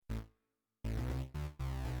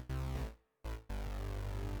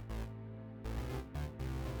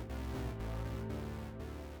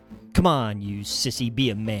Come on, you sissy, be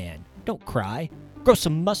a man. Don't cry. Grow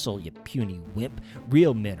some muscle, you puny wimp.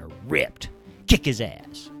 Real men are ripped. Kick his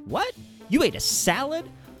ass. What? You ate a salad?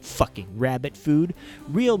 Fucking rabbit food.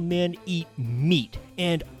 Real men eat meat,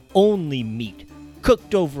 and only meat,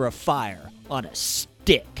 cooked over a fire on a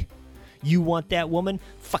stick. You want that woman?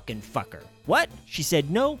 Fucking fuck her. What? She said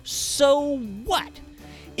no? So what?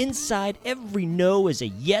 Inside every no is a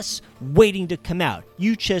yes waiting to come out.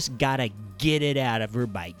 You just gotta get it out of her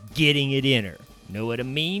by getting it in her. Know what I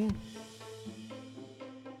mean?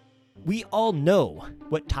 We all know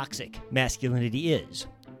what toxic masculinity is.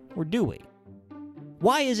 Or do we?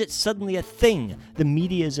 Why is it suddenly a thing the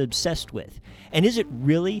media is obsessed with? And is it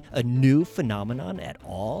really a new phenomenon at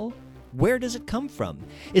all? Where does it come from?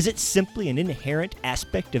 Is it simply an inherent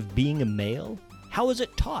aspect of being a male? How is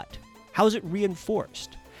it taught? How is it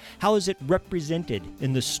reinforced? How is it represented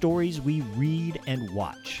in the stories we read and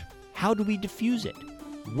watch? How do we diffuse it?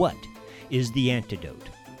 What is the antidote?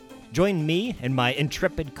 Join me and my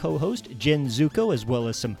intrepid co-host, Jen Zuko, as well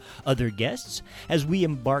as some other guests, as we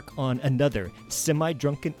embark on another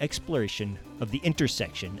semi-drunken exploration of the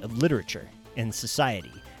intersection of literature and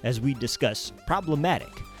society as we discuss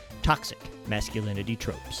problematic, toxic masculinity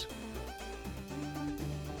tropes.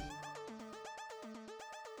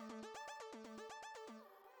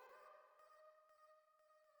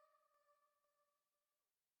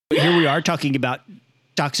 Here we are talking about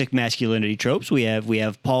toxic masculinity tropes. We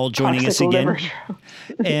have Paul joining us again.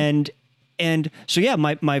 and so yeah,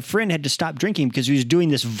 my friend had to stop drinking because he was doing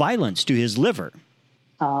this violence to his liver.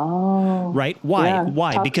 Oh. Right? Why? Yeah,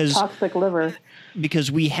 Why? Because toxic liver.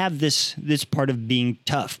 Because we have this part of being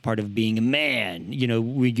tough, part of being a man. You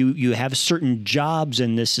know, you have certain jobs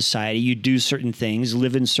in this society, you do certain things,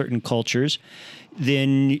 live in certain cultures,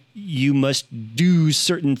 then you must do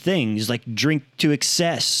certain things like drink to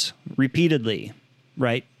excess repeatedly,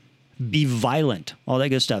 right? Be violent, all that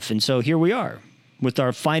good stuff. And so here we are with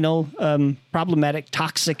our final problematic,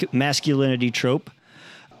 toxic masculinity trope.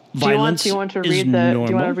 Violence. Do you want to read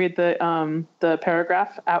the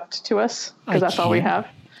paragraph out to us? Because that's all we have.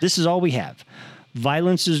 This is all we have.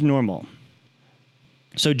 Violence is normal.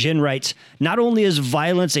 So Jen writes, not only is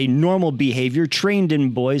violence a normal behavior trained in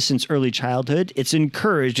boys since early childhood, it's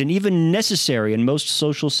encouraged and even necessary in most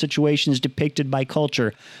social situations depicted by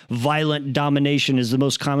culture. Violent domination is the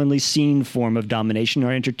most commonly seen form of domination in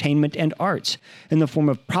our entertainment and arts, in the form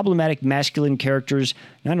of problematic masculine characters.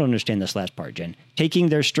 And I don't understand this last part, Jen. Taking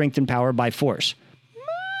their strength and power by force.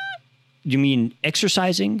 You mean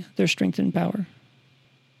exercising their strength and power?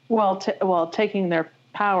 Well, taking their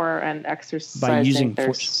power and exercising by using their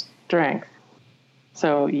force. Strength.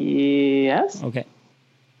 So yes. Okay.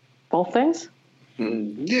 Both things?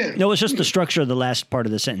 Yeah. No, it's just the structure of the last part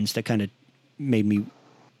of the sentence that kind of made me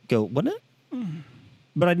go, what?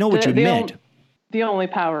 But I know what you meant. The only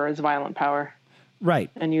power is violent power.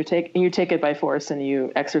 Right. And you take it by force and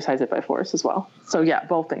you exercise it by force as well. So yeah,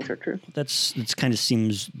 both things are true. That's kind of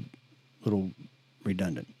seems a little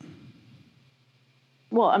redundant.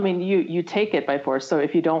 Well, I mean, you take it by force. So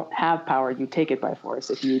if you don't have power, you take it by force.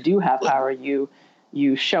 If you do have power, you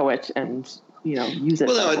show it and use it.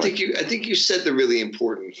 Well, no, I think you said the really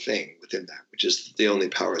important thing within that, which is the only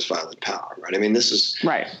power is violent power, right? I mean, this is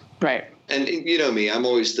right. And you know me, I'm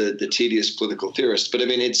always the tedious political theorist, but I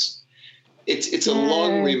mean, it's a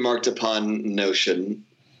long remarked upon notion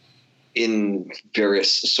in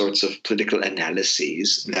various sorts of political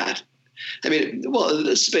analyses that. I mean, well,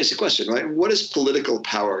 that's the basic question, right? What does political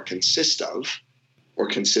power consist of, or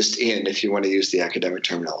consist in, if you want to use the academic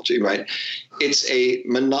terminology, right? It's a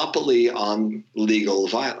monopoly on legal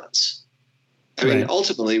violence. I mean,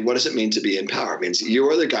 ultimately, what does it mean to be in power? It means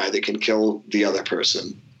you're the guy that can kill the other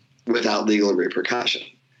person without legal repercussion.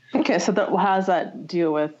 Okay, so how does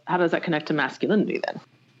that connect to masculinity then?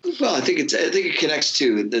 Well, I think it connects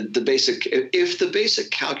to the basic. If the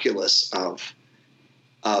basic calculus of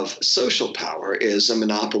social power is a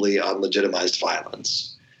monopoly on legitimized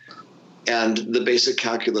violence, and the basic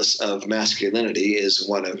calculus of masculinity is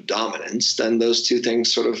one of dominance, then those two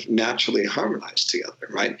things sort of naturally harmonize together,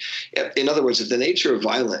 right? In other words, if the nature of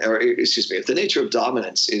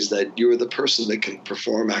dominance is that you're the person that can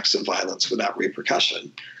perform acts of violence without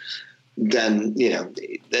repercussion, then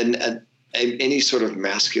any sort of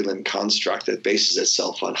masculine construct that bases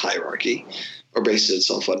itself on hierarchy or bases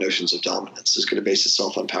itself on notions of dominance is going to base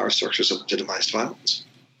itself on power structures of legitimized violence.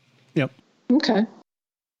 Yep. Okay.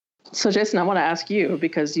 So, Jason, I want to ask you,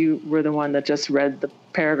 because you were the one that just read the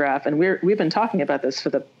paragraph, and we've been talking about this for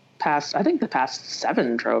the past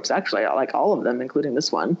 7 tropes, actually, like all of them, including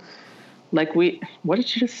this one. Like what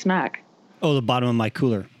did you just smack? Oh, the bottom of my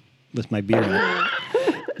cooler with my beer in it.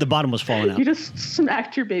 The bottom was falling out. You just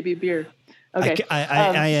smacked your baby beer. Okay.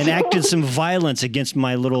 I enacted some violence against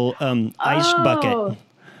my little ice bucket.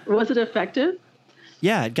 Was it effective?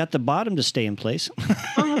 Yeah, it got the bottom to stay in place.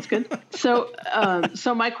 Oh, that's good. So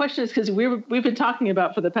my question is, because we've been talking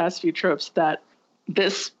about for the past few tropes that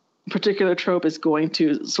this particular trope is going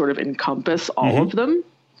to sort of encompass all of them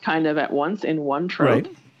kind of at once in one trope.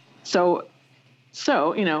 Right. So,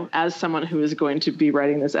 as someone who is going to be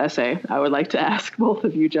writing this essay, I would like to ask both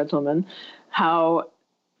of you gentlemen, how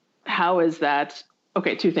is that?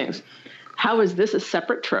 Okay, two things. How is this a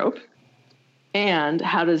separate trope? And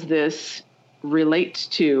how does this relate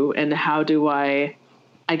to, and how do I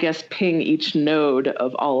guess, ping each node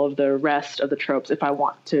of all of the rest of the tropes if I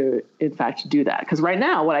want to, in fact, do that? Because right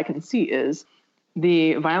now what I can see is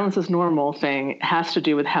the violence is normal thing has to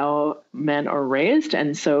do with how men are raised.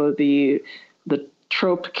 And so the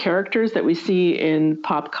trope characters that we see in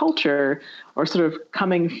pop culture are sort of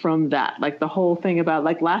coming from that. Like the whole thing about,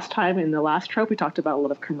 like last time in the last trope, we talked about a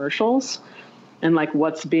lot of commercials and like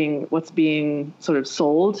what's being sort of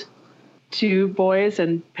sold to boys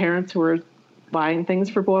and parents who are buying things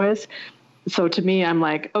for boys. So to me, I'm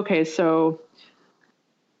like, okay, so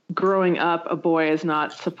growing up, a boy is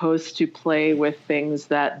not supposed to play with things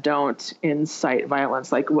that don't incite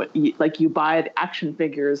violence. Like you buy action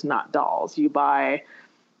figures, not dolls. You buy,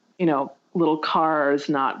 little cars,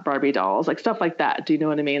 not Barbie dolls, like stuff like that. Do you know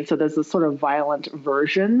what I mean? So there's this sort of violent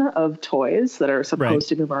version of toys that are supposed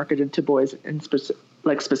to be marketed to boys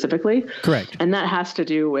specifically. Correct. And that has to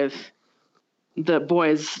do with the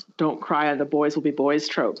boys don't cry and the boys will be boys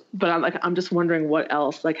trope. But I'm just wondering what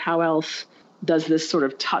else, like how else does this sort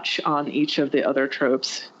of touch on each of the other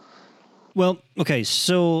tropes? Well, okay.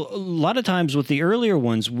 So a lot of times with the earlier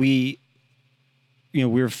ones, the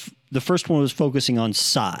first one was focusing on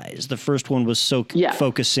size. The first one was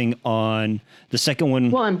focusing on the second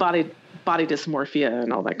one. Well, and body dysmorphia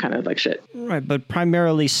and all that kind of like shit. Right, but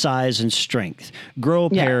primarily size and strength. Grow a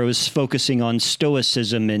Pair was focusing on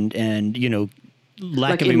stoicism and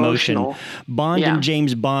lack of emotion. Bond and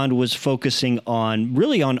James Bond was focusing on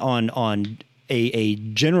really on a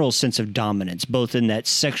general sense of dominance, both in that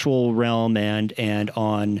sexual realm and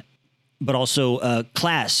on, but also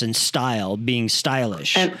class and style, being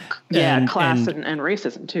stylish. And class and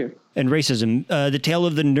racism too. And racism. The tale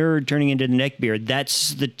of the nerd turning into the neckbeard.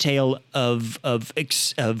 That's the tale of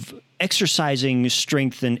exercising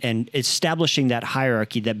strength and establishing that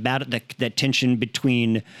hierarchy, that tension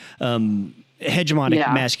between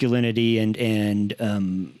hegemonic masculinity and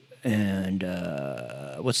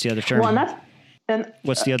what's the other term? Well,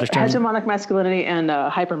 what's the other term? Hegemonic masculinity and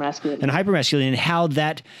hypermasculinity. And hypermasculinity, and how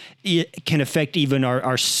that can affect even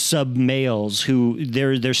our sub-males who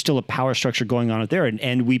there's still a power structure going on out there.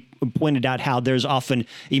 And we pointed out how there's often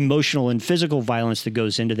emotional and physical violence that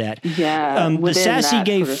goes into that. Yeah. The sassy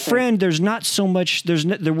gay friend, there's not so much,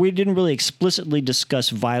 we didn't really explicitly discuss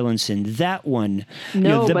violence in that one.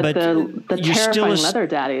 No, but the terrifying leather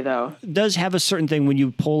daddy, though, does have a certain thing when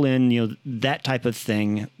you pull in, that type of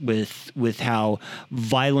thing with how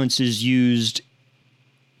violence is used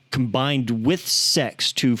combined with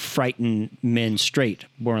sex to frighten men straight,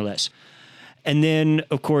 more or less. And then,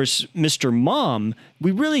 of course, Mr. Mom,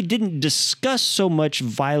 we really didn't discuss so much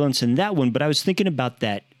violence in that one, but I was thinking about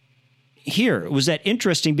that here. Was that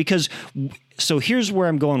interesting? Because, so here's where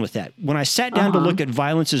I'm going with that. When I sat down to look at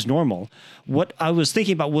Violence is Normal, what I was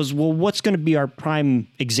thinking about was, well, what's going to be our prime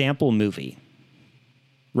example movie?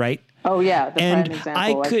 Right? Oh yeah, the and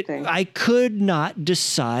prime example, I could not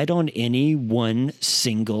decide on any one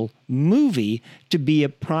single movie to be a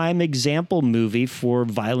prime example movie for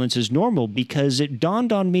Violence is Normal, because it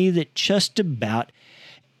dawned on me that just about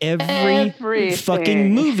every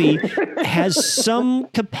fucking movie has some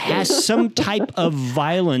type of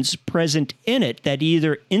violence present in it that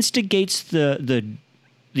either instigates the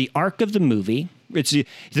arc of the movie. The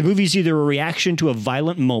movie's either a reaction to a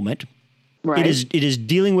violent moment. Right. It is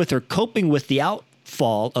dealing with or coping with the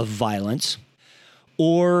outfall of violence,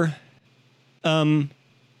 or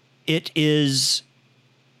it is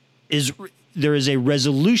there is a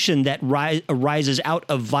resolution that arises out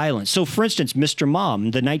of violence. So, for instance, Mr. Mom,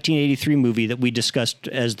 the 1983 movie that we discussed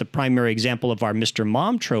as the primary example of our Mr.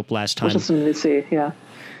 Mom trope last time. Which is something to see, yeah.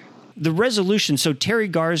 The resolution, so Terry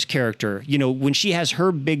Garr's character, when she has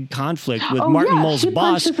her big conflict with Martin Mull's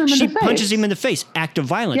boss, she punches him in the face. Act of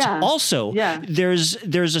violence. Yeah. Also, there's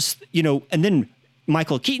and then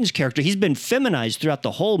Michael Keaton's character, he's been feminized throughout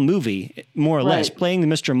the whole movie, more or less, playing the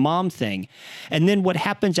Mr. Mom thing. And then what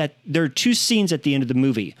happens there are two scenes at the end of the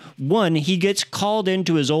movie. One, he gets called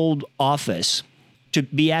into his old office to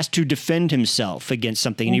be asked to defend himself against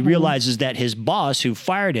something. And he realizes that his boss who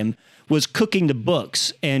fired him was cooking the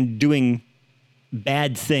books and doing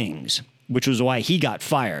bad things, which was why he got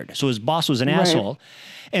fired. So his boss was an asshole.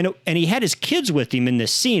 And he had his kids with him in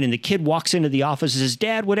this scene, and the kid walks into the office and says,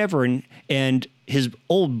 "Dad, whatever." And his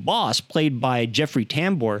old boss, played by Jeffrey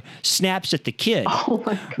Tambor, snaps at the kid,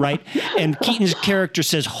 right? And Keaton's character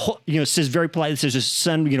says very politely, says,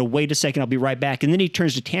 "Son, wait a second, I'll be right back." And then he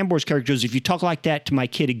turns to Tambor's character and goes, "If you talk like that to my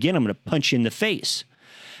kid again, I'm going to punch you in the face."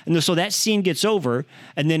 And so that scene gets over.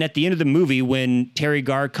 And then at the end of the movie, when Terry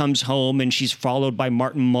Garr comes home and she's followed by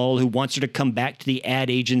Martin Mull, who wants her to come back to the ad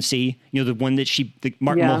agency, the one that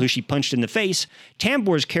Martin Mull, who she punched in the face,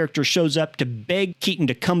 Tambor's character shows up to beg Keaton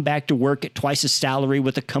to come back to work at twice his salary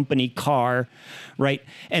with a company car, right?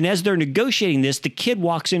 And as they're negotiating this, the kid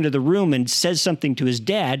walks into the room and says something to his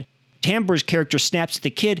dad. Tambor's character snaps at the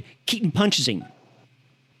kid. Keaton punches him,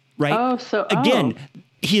 right? Again,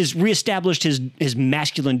 he has reestablished his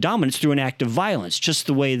masculine dominance through an act of violence, just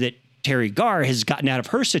the way that Terry Garr has gotten out of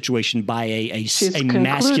her situation by a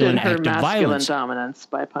masculine act of violence. Dominance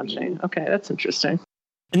by punching. Okay, that's interesting.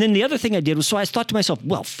 And then the other thing I did was, so I thought to myself,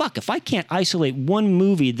 well, fuck, if I can't isolate one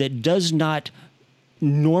movie that does not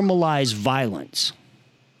normalize violence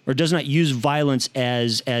or does not use violence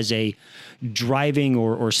as a driving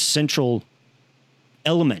or central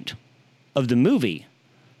element of the movie,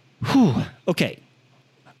 okay.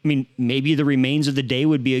 I mean, maybe The Remains of the Day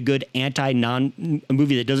would be a good a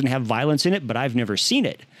movie that doesn't have violence in it, but I've never seen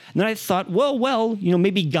it. And then I thought, well,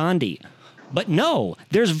 maybe Gandhi. But no,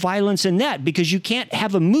 there's violence in that, because you can't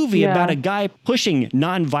have a movie about a guy pushing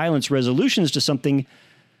nonviolence resolutions to something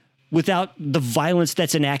without the violence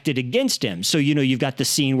that's enacted against him. So, you've got the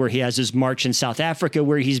scene where he has his march in South Africa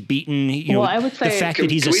where he's beaten, I would say, the fact that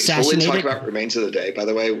he's assassinated. Can we fully talk about Remains of the Day, by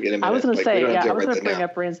the way? I was going to say, I was going to bring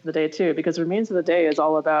up Remains of the Day too, because Remains of the Day is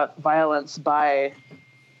all about violence by...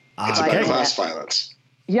 It's about class violence.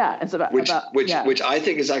 Yeah, it's about... Which I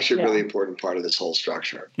think is actually a really important part of this whole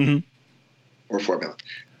structure or formula.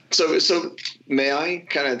 So may I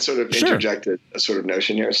kind of sort of interject a sort of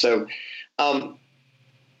notion here?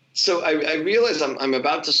 So I realize I'm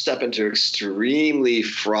about to step into extremely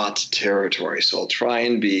fraught territory. So I'll try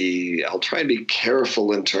and be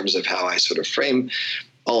careful in terms of how I sort of frame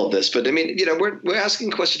all of this. But I mean, we're asking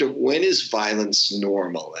the question of when is violence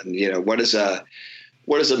normal, and what is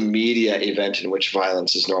a media event in which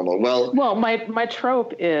violence is normal? Well, my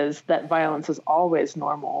trope is that violence is always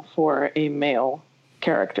normal for a male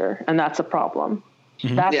character, and that's a problem.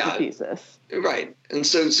 That's the thesis. Right. And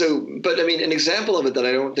so, but I mean, an example of it that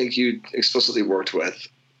I don't think you explicitly worked with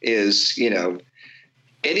is,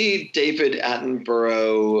 any David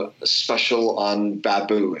Attenborough special on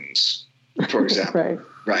baboons, for example.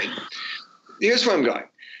 Right. Here's where I'm going.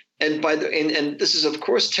 And and this is, of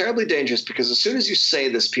course, terribly dangerous, because as soon as you say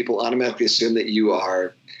this, people automatically assume that you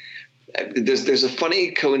are, there's a funny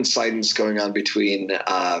coincidence going on between,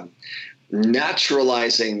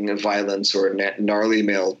 naturalizing violence or gnarly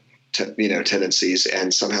male, tendencies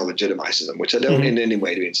and somehow legitimizing them, which I don't in any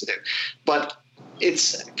way mean to do. But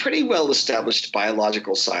it's pretty well established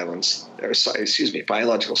biological science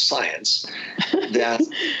that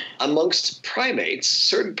amongst primates,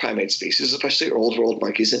 certain primate species, especially old world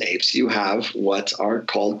monkeys and apes, you have what are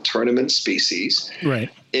called tournament species, right?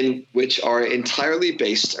 In which are entirely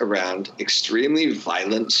based around extremely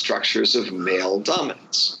violent structures of male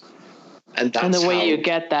dominance. And the way you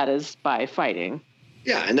get that is by fighting.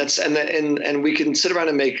 Yeah, and we can sit around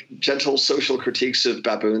and make gentle social critiques of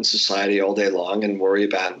baboon society all day long and worry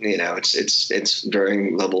about it's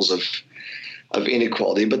varying levels of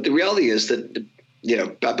inequality. But the reality is that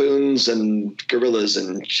baboons and gorillas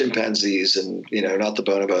and chimpanzees and not the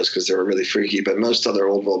bonobos because they were really freaky, but most other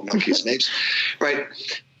old world monkeys and apes, right,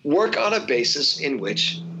 work on a basis in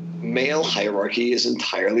which male hierarchy is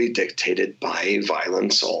entirely dictated by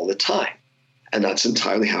violence all the time. And that's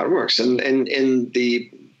entirely how it works. And in the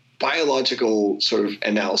biological sort of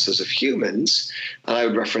analysis of humans, and I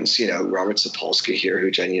would reference, Robert Sapolsky here,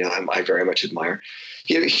 who, Jen, I very much admire.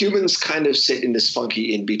 Humans kind of sit in this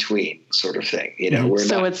funky in between sort of thing.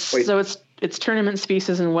 It's tournament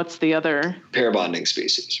species, and what's the other? Pair bonding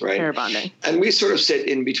species, right? Pair bonding. And we sort of sit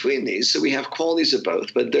in between these. So we have qualities of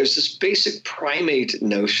both, but there's this basic primate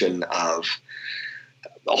notion of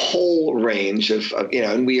a whole range of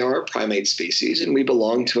and we are a primate species, and we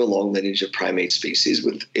belong to a long lineage of primate species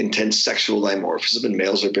with intense sexual dimorphism, and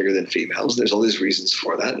males are bigger than females. There's all these reasons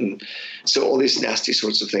for that. And so all these nasty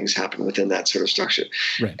sorts of things happen within that sort of structure.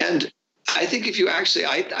 Right. And I think if you actually,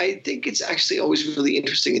 I think it's actually always really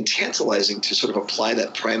interesting and tantalizing to sort of apply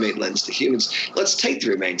that primate lens to humans. Let's take The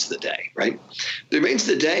Remains of the Day, right? The Remains of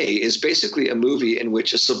the Day is basically a movie in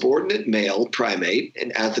which a subordinate male primate,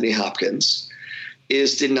 and Anthony Hopkins,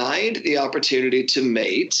 is denied the opportunity to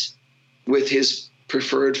mate with his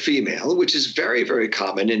preferred female, which is very, very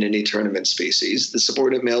common in any tournament species. The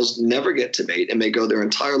subordinate males never get to mate and may go their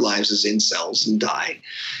entire lives as incels and die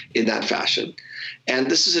in that fashion. And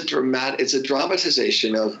this is it's a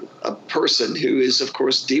dramatization of a person who is, of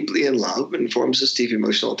course, deeply in love and forms this deep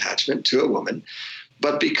emotional attachment to a woman.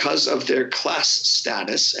 But because of their class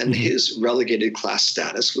status and his relegated class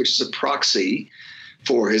status, which is a proxy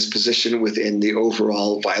for his position within the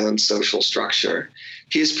overall violent social structure,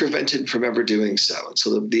 he is prevented from ever doing so. And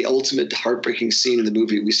so the ultimate heartbreaking scene in the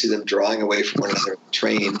movie, we see them drawing away from one another on the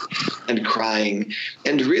train and crying.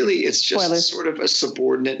 And really, it's just sort of a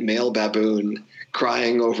subordinate male baboon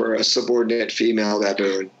crying over a subordinate female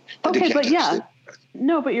baboon. Okay, but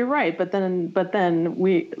no, but you're right. But then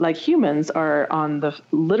we, like humans, are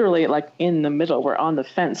literally like in the middle. We're on the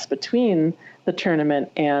fence between the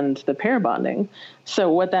tournament and the pair bonding.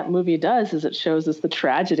 So what that movie does is it shows us the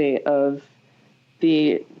tragedy of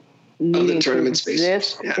the tournament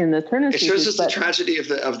space in the tournament. It shows us the tragedy of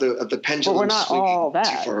the pendulum. But we're not all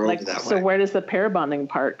that. Too far over that so way. Where does the pair bonding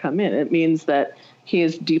part come in? It means that he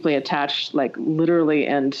is deeply attached, like literally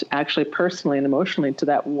and actually personally and emotionally, to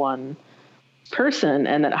that one person,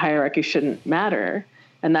 and that hierarchy shouldn't matter.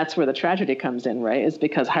 And that's where the tragedy comes in, right? Is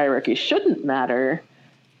because hierarchy shouldn't matter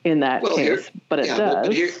in that case, but it does.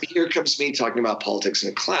 But here comes me talking about politics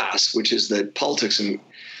and class, which is that politics and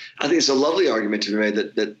I think it's a lovely argument to be made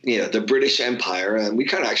that the British Empire, and we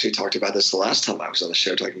kind of actually talked about this the last time I was on the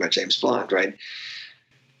show talking about James Bond, right?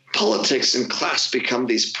 Politics and class become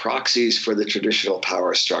these proxies for the traditional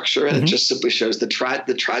power structure, and it just simply shows the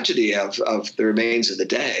tragedy of The Remains of the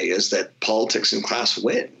Day is that politics and class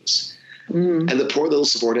wins. And the poor little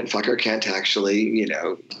subordinate fucker can't actually,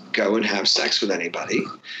 go and have sex with anybody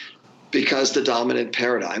because the dominant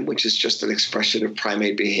paradigm, which is just an expression of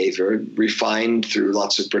primate behavior refined through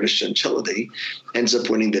lots of British gentility, ends up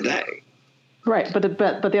winning the day. Right, but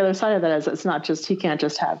the other side of that is it's not just he can't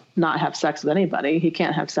just not have sex with anybody. He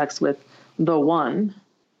can't have sex with the one.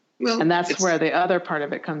 Well, and that's where the other part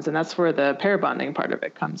of it comes in. That's where the pair bonding part of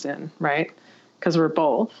it comes in, right? Because we're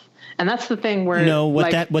both. And that's the thing where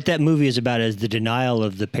what that movie is about is the denial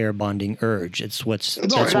of the pair bonding urge. That's what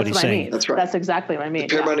he's saying. That's right. That's exactly what I mean.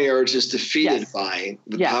 The pair bonding urge is defeated by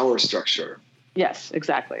the power structure. Yes,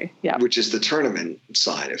 exactly. Yeah. Which is the tournament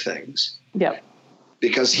side of things. Yep.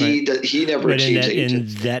 Because he never achieves it. In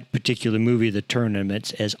that particular movie, the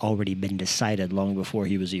tournament has already been decided long before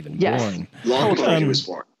he was even born. Long before he was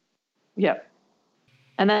born. Yep.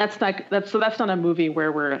 And that's not a movie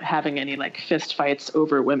where we're having any like fist fights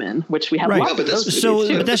over women, which we have. Right. Lots but that's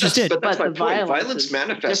just it. But that's my point. Violence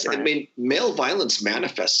manifests. I mean, male violence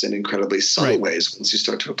manifests in incredibly subtle ways once you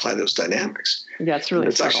start to apply those dynamics. Yeah, it's really.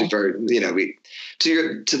 It's actually very.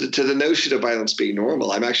 To the notion of violence being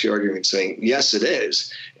normal, I'm actually arguing and saying yes, it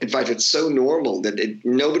is. In fact, it's so normal that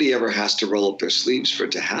nobody ever has to roll up their sleeves for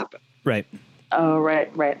it to happen. Right. Oh,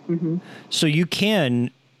 right. Mm-hmm. So you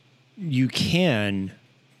can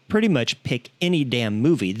pretty much pick any damn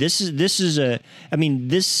movie. This is a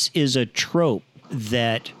trope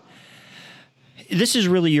that this is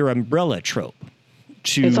really your umbrella trope.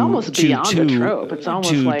 It's almost beyond a trope. It's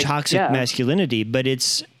almost like toxic masculinity, but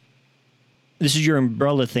this is your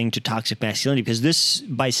umbrella thing to toxic masculinity, because this,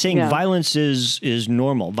 by saying violence is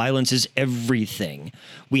normal, violence is everything,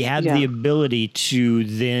 we have the ability to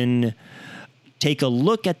then take a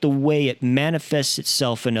look at the way it manifests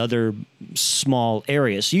itself in other small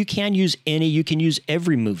areas. So you can use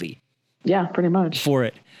every movie. Yeah, pretty much. For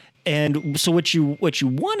it. And so what you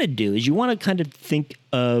want to do is you want to kind of think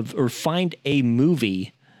of or find a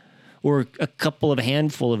movie or a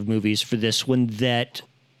handful of movies for this one that,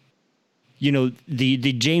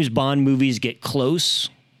 the James Bond movies get close,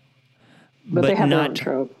 but they have their own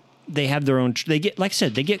trope. They have their own, they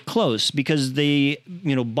get close because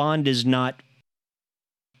Bond is not,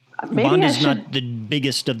 not the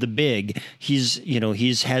biggest of the big.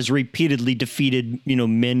 Has repeatedly defeated,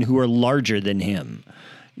 men who are larger than him.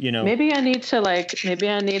 Maybe I need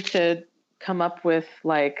to come up with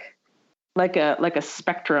like a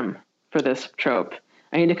spectrum for this trope.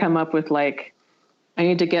 I need to come up with I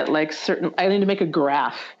need to get I need to make a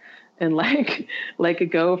graph and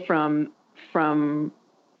go from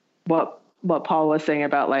what Paul was saying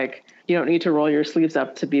about you don't need to roll your sleeves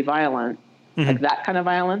up to be violent. Mm-hmm. Like that kind of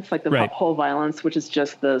violence, like the whole violence, which is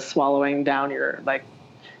just the swallowing down your,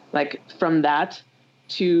 from that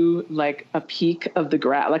to like a peak of the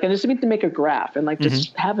graph. Like I just need to make a graph and like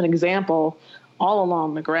just have an example all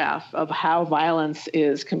along the graph of how violence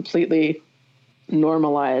is completely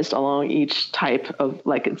normalized along each type of,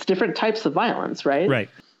 like, it's different types of violence, right? Right.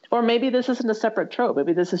 Or maybe this isn't a separate trope.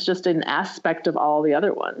 Maybe this is just an aspect of all the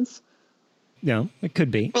other ones. No, it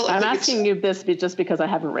could be. Well, I'm asking you this just because I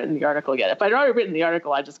haven't written the article yet. If I'd already written the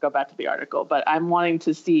article, I'd just go back to the article. But I'm wanting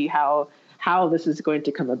to see how this is going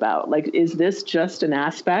to come about. Like, is this just an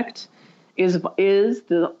aspect? Is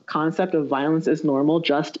the concept of violence is normal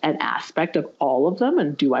just an aspect of all of them?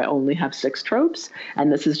 And do I only have 6 tropes?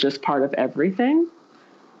 And this is just part of everything?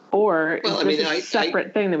 Or is this a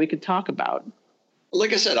separate thing that we could talk about?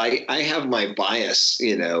 Like I said, I have my bias,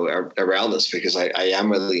 around this because I am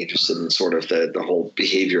really interested in sort of the whole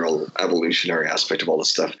behavioral evolutionary aspect of all this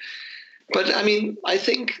stuff. But I mean, I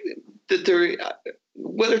think that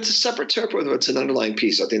whether it's a separate trope or whether it's an underlying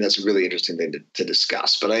piece, I think that's a really interesting thing to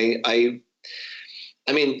discuss. But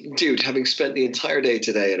I mean, dude, having spent the entire day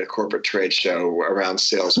today at a corporate trade show around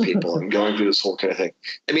salespeople and going through this whole kind of thing,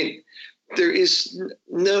 I mean, there is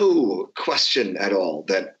no question at all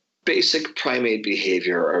that basic primate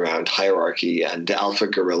behavior around hierarchy and alpha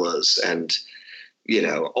gorillas and,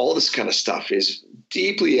 all this kind of stuff is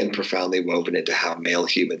deeply and profoundly woven into how male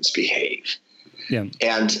humans behave. Yeah.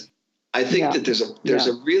 And I think that there's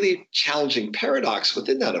a really challenging paradox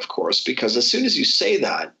within that, of course, because as soon as you say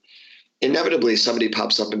that, inevitably somebody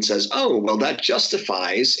pops up and says, oh, well, that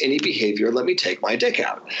justifies any behavior. Let me take my dick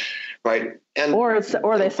out. Right. And or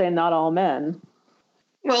they say not all men.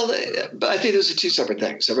 Well, but I think those are 2 separate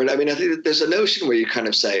things. I mean, I think there's a notion where you kind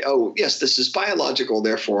of say, oh, yes, this is biological.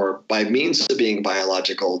 Therefore, by means of being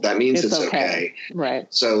biological, that means it's okay. Right.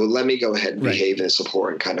 So let me go ahead and behave in a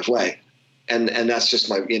abhorrent kind of way. And that's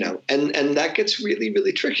just my, and that gets really,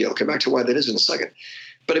 really tricky. I'll come back to why that is in a second.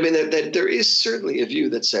 But I mean, there is certainly a view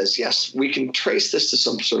that says, yes, we can trace this to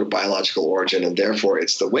some sort of biological origin, and therefore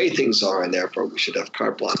it's the way things are, and therefore we should have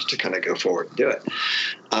carte blanche to kind of go forward and do it.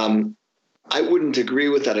 I wouldn't agree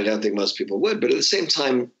with that. I don't think most people would. But at the same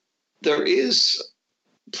time, there is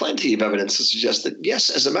plenty of evidence to suggest that, yes,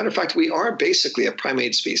 as a matter of fact, we are basically a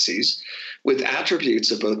primate species with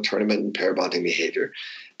attributes of both tournament and pair bonding behavior.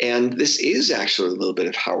 And this is actually a little bit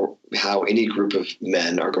of how any group of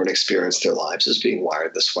men are going to experience their lives as being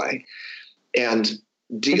wired this way. And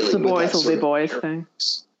dealing it's the with boys that will be boys thing.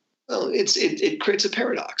 Well, it creates a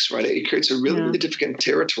paradox, right? It creates a really, really difficult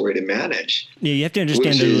territory to manage. Yeah, you have to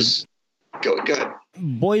understand Go ahead.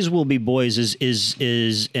 Boys will be boys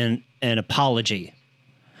is an apology.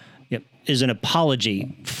 Yep, is an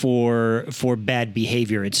apology for bad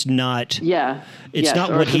behavior. It's not. Yeah. It's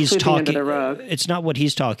not what he's talking. It's not what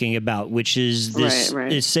he's talking about, which is this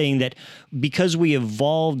is saying that because we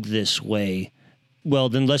evolved this way, well,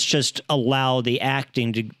 then let's just allow the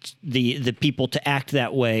acting to the people to act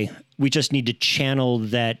that way. We just need to channel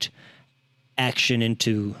that action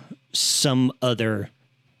into some other.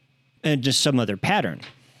 And just some other pattern.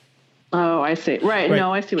 Oh, I see. Right.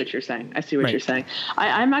 No, I see what you're saying. You're saying.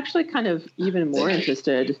 I'm actually kind of even more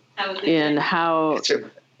interested in how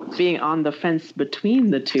being on the fence between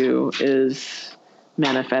the two is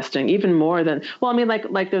manifesting even more than, well, I mean,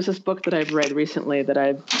 like there's this book that I've read recently that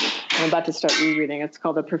I'm about to start rereading. It's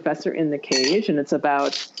called The Professor in the Cage. And it's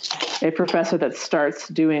about a professor that starts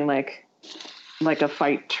doing like a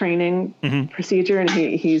fight training procedure. And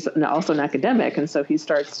he's also an academic. And so he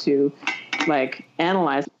starts to like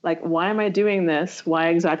analyze, like, why am I doing this? Why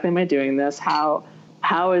exactly am I doing this? How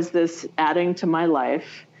is this adding to my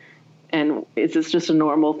life? And is this just a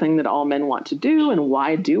normal thing that all men want to do? And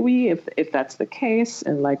why do we, if that's the case?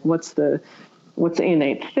 And like, what's the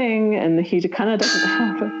innate thing? And he kind of doesn't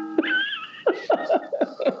have it.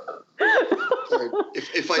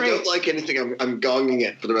 If I don't like anything, I'm gonging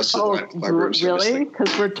it for the rest of my room service. Really?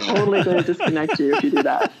 Because we're totally going to disconnect you if you do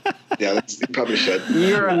that. Yeah, you probably should.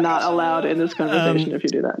 You're not allowed in this conversation if you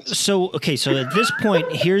do that. So at this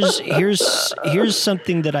point, here's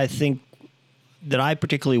something that I think that I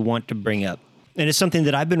particularly want to bring up. And it's something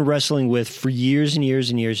that I've been wrestling with for years and years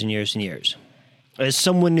and years and years and years. As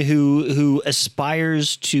someone who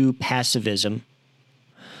aspires to pacifism,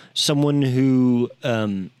 someone who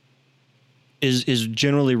is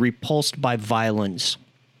generally repulsed by violence.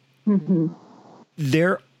 Mm-hmm.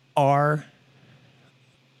 There are,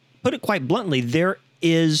 put it quite bluntly, there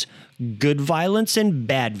is good violence and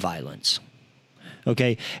bad violence.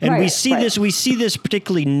 Okay, and we see this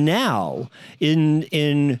particularly now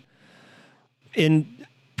in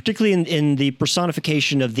particularly in the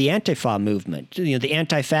personification of the Antifa movement, the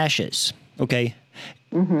anti-fascists. Okay,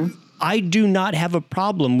 I do not have a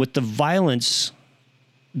problem with the violence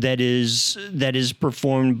that is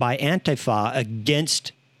performed by Antifa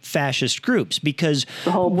against fascist groups, because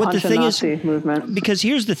the whole what the thing Nazi is movement. Because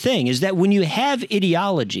here's the thing is that when you have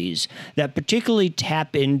ideologies that particularly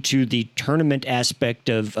tap into the tournament aspect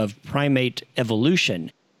of primate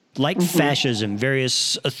evolution, like fascism,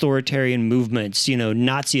 various authoritarian movements,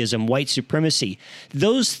 Nazism, white supremacy,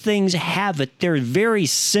 those things have at their very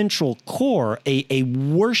central core a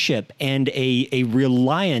worship and a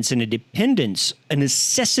reliance and a dependence, a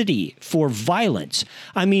necessity for violence.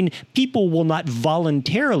 I mean, people will not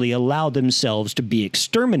voluntarily allow themselves to be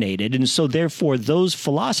exterminated. And so therefore those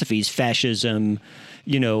philosophies, fascism,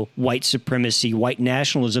 white supremacy, white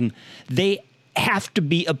nationalism, they have to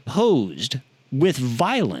be opposed with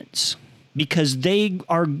violence, because they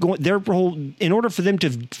are going. In order for them to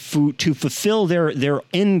fulfill their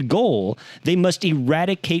end goal, they must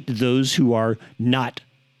eradicate those who are not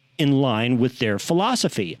in line with their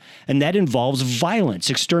philosophy, and that involves violence,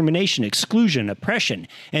 extermination, exclusion, oppression,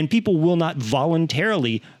 and people will not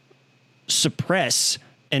voluntarily suppress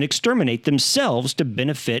and exterminate themselves to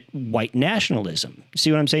benefit white nationalism.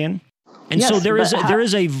 See what I'm saying? And yes, so there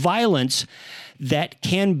is a violence that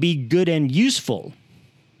can be good and useful.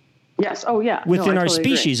 Yes. Oh, yeah. Within our totally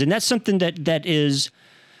species. agree. And that's something that is,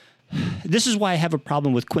 this is why I have a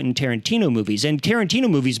problem with Quentin Tarantino movies. And Tarantino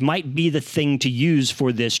movies might be the thing to use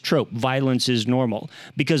for this trope. Violence is normal,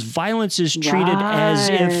 because violence is treated as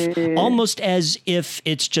if, almost as if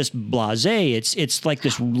it's just blasé. It's like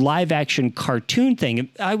this live action cartoon thing.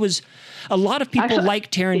 A lot of people like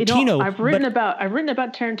Tarantino. I've written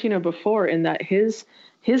about Tarantino before, in that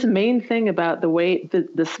his main thing about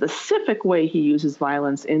the specific way he uses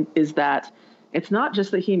violence is that it's not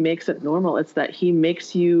just that he makes it normal, it's that he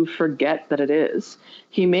makes you forget that it is.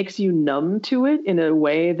 He makes you numb to it in a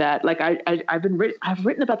way that, like, I've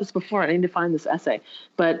written about this before. I need to find this essay,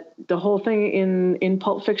 but the whole thing in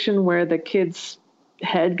Pulp Fiction where the kid's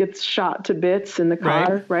head gets shot to bits in the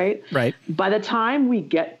car, right? Right. By the time we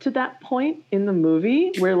get to that point in the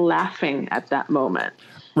movie, we're laughing at that moment.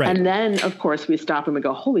 Right. And then, of course, we stop and we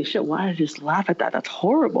go, "Holy shit! Why did I just laugh at that? That's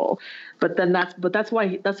horrible." But that's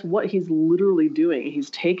what he's literally doing.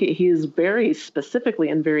 He is very specifically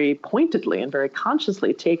and very pointedly and very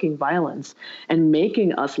consciously taking violence and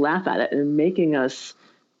making us laugh at it and making us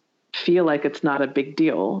feel like it's not a big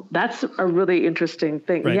deal. That's a really interesting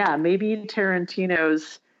thing. Right. Yeah, maybe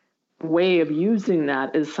Tarantino's way of using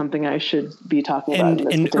that is something I should be talking about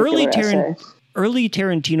in this particular essay. Early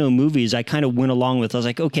Tarantino movies, I kind of went along with. I was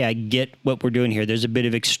like, okay, I get what we're doing here. There's a bit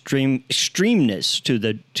of extremeness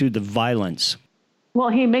to the violence. Well,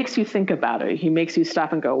 he makes you think about it. He makes you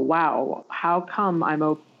stop and go, "Wow, how come I'm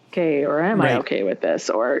okay, or am I okay with this?"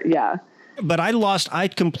 Or yeah. But I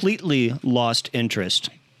completely lost interest.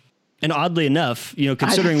 And oddly enough,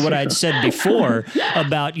 considering what I'd said before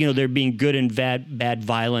about there being good and bad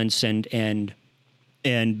violence and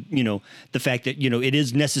the fact that, it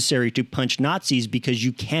is necessary to punch Nazis because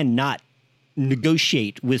you cannot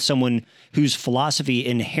negotiate with someone whose philosophy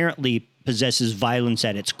inherently possesses violence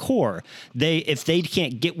at its core. If they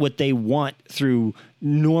can't get what they want through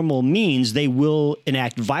normal means, they will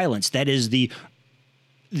enact violence. That is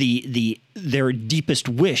their deepest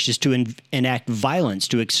wish is to enact violence,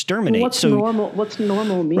 to exterminate. What's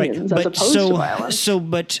normal means, as opposed to violence.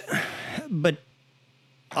 But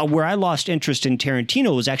where I lost interest in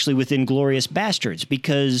Tarantino was actually with Inglourious Bastards,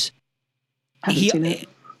 because it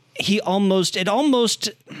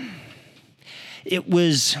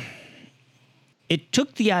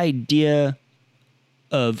took the idea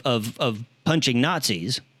of punching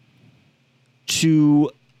Nazis to.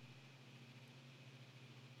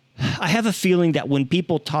 I have a feeling that when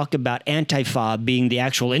people talk about Antifa being the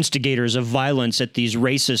actual instigators of violence at these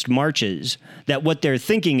racist marches, that what they're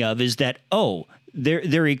thinking of is that, they're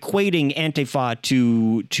equating Antifa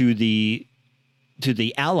to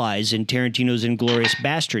the allies in Tarantino's Inglourious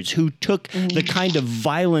Bastards, who took the kind of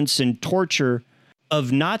violence and torture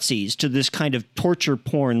of Nazis to this kind of torture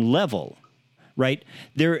porn level, right?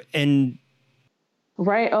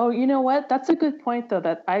 Right. Oh, you know what? That's a good point, though.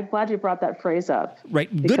 That I'm glad you brought that phrase up. Right.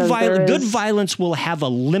 Good violence will have a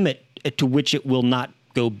limit to which it will not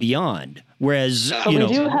go beyond. Whereas,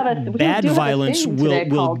 bad violence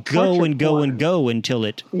will go and go and go until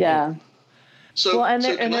it. Yeah. So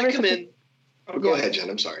can I come in? Oh, go ahead, Jen.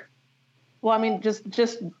 I'm sorry. Well, I mean, just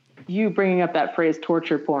you bringing up that phrase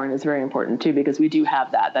 "torture porn" is very important too, because we do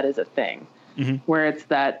have that. That is a thing, where it's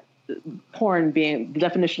that porn being the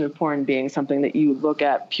definition of porn being something that you look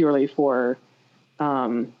at purely for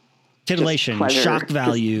titillation, shock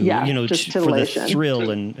value, just for the thrill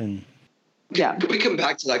and. Yeah. Can we come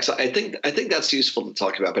back to that? 'Cause I think that's useful to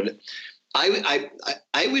talk about. But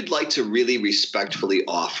I would like to really respectfully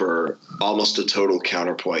offer almost a total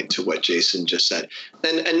counterpoint to what Jason just said,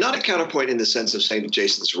 and not a counterpoint in the sense of saying that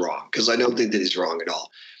Jason's wrong, because I don't think that he's wrong at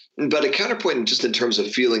all, but a counterpoint just in terms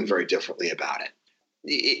of feeling very differently about it,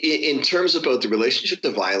 in terms of both the relationship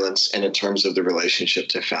to violence and in terms of the relationship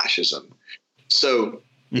to fascism. So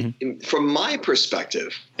from my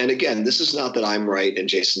perspective, and again, this is not that I'm right and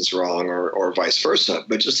Jason's wrong or vice versa,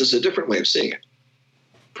 but just as a different way of seeing it.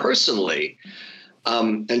 Personally,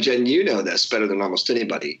 and Jen, you know this better than almost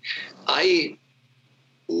anybody, I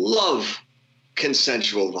love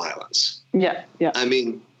consensual violence. Yeah. I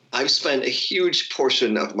mean, I've spent a huge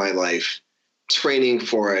portion of my life training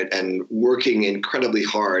for it and working incredibly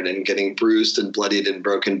hard and getting bruised and bloodied and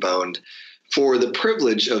broken boned for the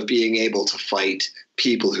privilege of being able to fight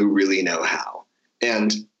people who really know how.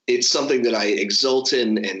 And it's something that I exult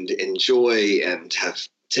in and enjoy and have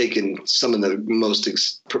taken some of the most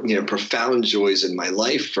profound joys in my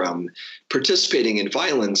life from participating in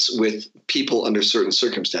violence with people under certain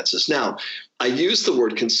circumstances. Now, I use the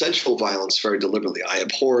word consensual violence very deliberately. I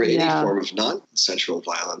abhor any form of non-consensual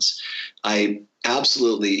violence. I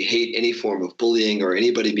absolutely hate any form of bullying or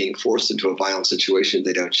anybody being forced into a violent situation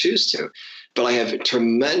they don't choose to. But I have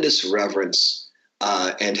tremendous reverence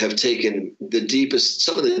and have taken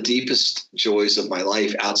some of the deepest joys of my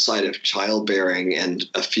life outside of childbearing and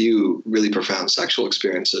a few really profound sexual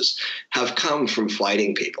experiences have come from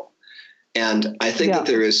fighting people. And I think that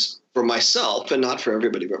there is, for myself, and not for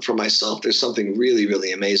everybody, but for myself, there's something really,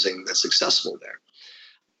 really amazing that's accessible there.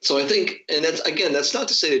 So I think, and that's not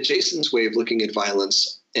to say that Jason's way of looking at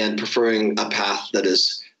violence and preferring a path that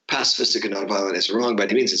is pacifistic and nonviolent is wrong by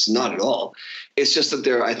any means. It's not at all. It's just that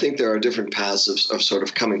I think there are different paths of sort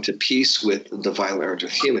of coming to peace with the violent urge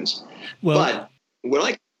of humans. Well,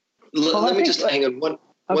 but let me just hang on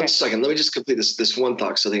one second. Let me just complete this one thought,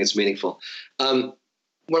 because I think it's meaningful.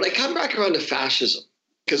 When I come back around to fascism,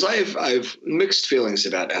 because I've mixed feelings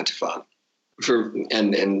about Antifa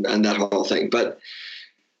and that whole thing, but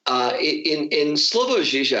in Slavoj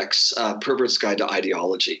Žižek's Pervert's Guide to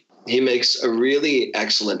Ideology, he makes a really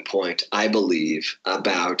excellent point, I believe,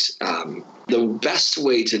 about the best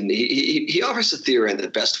way to – he offers a theory on the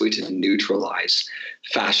best way to neutralize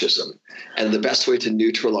fascism and the best way to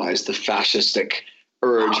neutralize the fascistic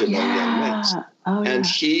urge among young men. And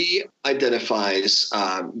he identifies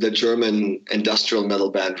the German industrial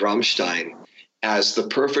metal band Rammstein as the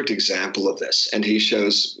perfect example of this. And he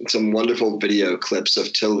shows some wonderful video clips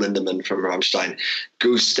of Till Lindemann from Rammstein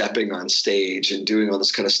goose-stepping on stage and doing all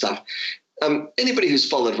this kind of stuff. Anybody who's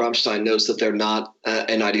followed Rammstein knows that they're not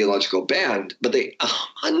an ideological band, but they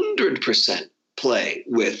 100% play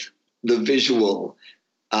with the visual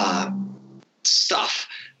stuff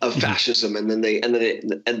of fascism, and then they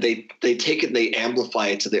take it and they amplify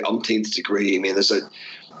it to the umpteenth degree. I mean,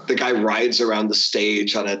 the guy rides around the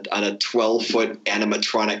stage on a 12-foot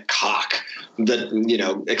animatronic cock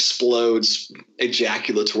that, explodes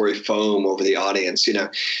ejaculatory foam over the audience, and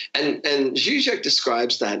Zizek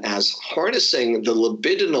describes that as harnessing the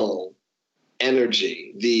libidinal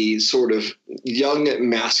energy, the sort of young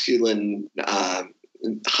masculine,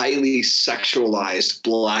 highly sexualized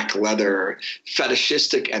black leather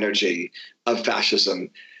fetishistic energy of fascism,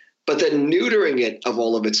 but then neutering it of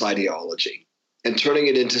all of its ideology and turning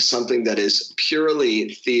it into something that is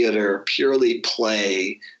purely theater, purely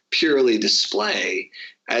play, purely display,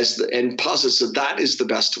 and posits that is the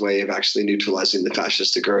best way of actually neutralizing the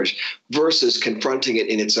fascistic urge versus confronting it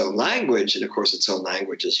in its own language. And of course, its own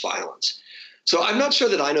language is violence. So I'm not sure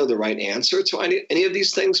that I know the right answer to any of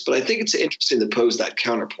these things, but I think it's interesting to pose that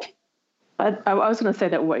counterpoint. I was going to say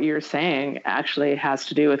that what you're saying actually has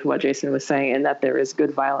to do with what Jason was saying, in that there is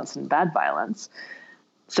good violence and bad violence.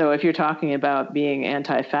 So if you're talking about being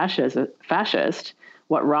anti-fascist,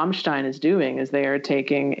 what Rammstein is doing is they are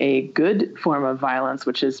taking a good form of violence,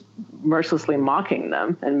 which is mercilessly mocking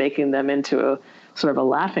them and making them into a sort of a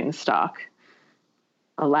laughing stock.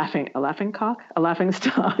 A laughing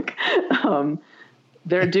stock.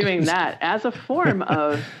 They're doing that as a form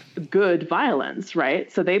of good violence,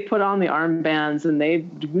 right? So they put on the armbands and they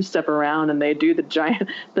do step around and they do the giant.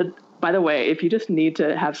 By the way, if you just need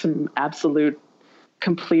to have some absolute,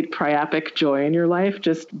 complete priapic joy in your life,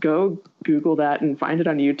 just go Google that and find it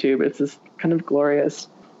on YouTube. It's this kind of glorious,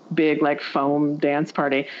 big like foam dance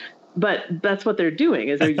party. But that's what they're doing,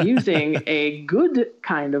 is they're using a good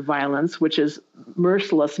kind of violence, which is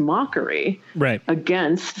merciless mockery, right,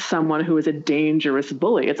 against someone who is a dangerous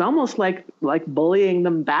bully. It's almost like bullying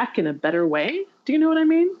them back in a better way. Do you know what I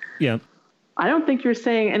mean? Yeah. I don't think you're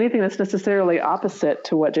saying anything that's necessarily opposite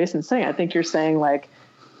to what Jason's saying. I think you're saying, like,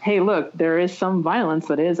 hey, look, there is some violence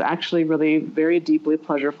that is actually really very deeply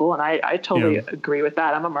pleasurable. And I totally agree with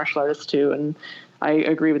that. I'm a martial artist too. And I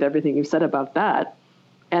agree with everything you've said about that.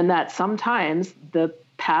 And that sometimes the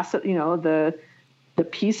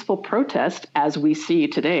peaceful protest, as we see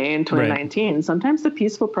today in 2019, sometimes the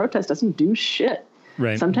peaceful protest doesn't do shit.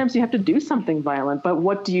 Right. Sometimes you have to do something violent, but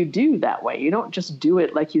what do you do that way? You don't just do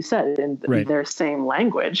it, like you said, in their same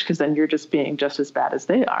language, because then you're just being just as bad as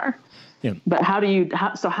they are. Yeah. But how do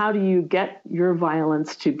you get your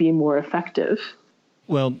violence to be more effective?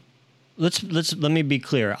 Well, let me be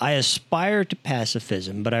clear. I aspire to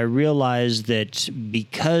pacifism, but I realize that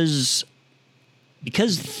because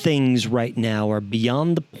things right now are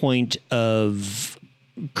beyond the point of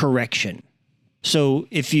correction. So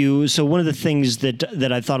one of the things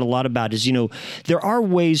that I've thought a lot about is, there are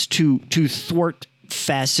ways to thwart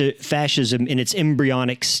fascism in its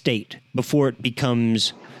embryonic state before it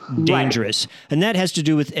becomes dangerous. Right. And that has to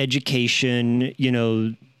do with education,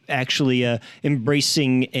 actually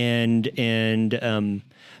embracing and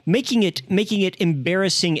making it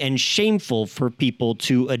embarrassing and shameful for people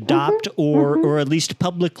to adopt or at least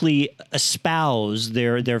publicly espouse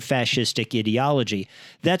their fascistic ideology.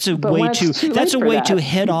 That's a way to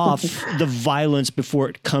head off the violence before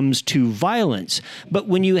it comes to violence. But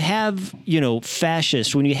when you have,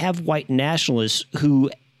 fascists, when you have white nationalists who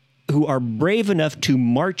are brave enough to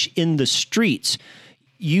march in the streets,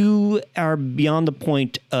 you are beyond the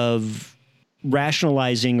point of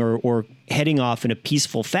rationalizing or heading off in a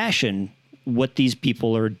peaceful fashion what these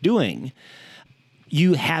people are doing.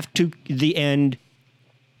 You have to the end,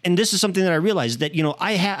 and this is something that I realized that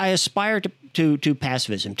I aspire to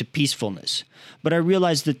pacifism, to peacefulness, but I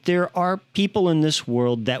realize that there are people in this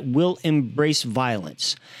world that will embrace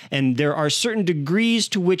violence, and there are certain degrees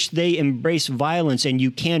to which they embrace violence, and you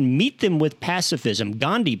can meet them with pacifism.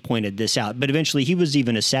 Gandhi pointed this out, but eventually he was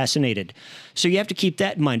even assassinated. So you have to keep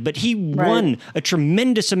that in mind. But he won a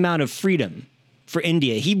tremendous amount of freedom for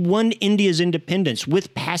India. He won India's independence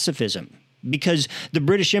with pacifism because the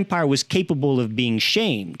British Empire was capable of being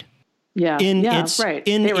shamed. In its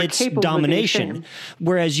domination.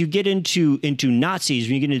 Whereas you get into Nazis,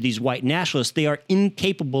 when you get into these white nationalists, they are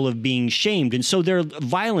incapable of being shamed. And so their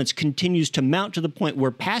violence continues to mount to the point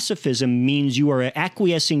where pacifism means you are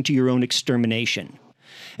acquiescing to your own extermination.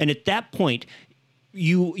 And at that point,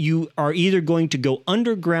 you are either going to go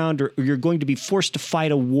underground or you're going to be forced to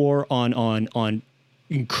fight a war on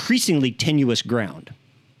increasingly tenuous ground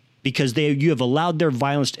because you have allowed their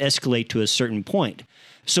violence to escalate to a certain point.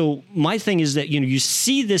 So my thing is that, you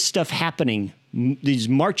see this stuff happening, these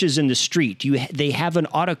marches in the street. They have an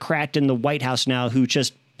autocrat in the White House now who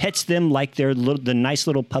just pets them like they're the nice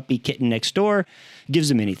little puppy kitten next door, gives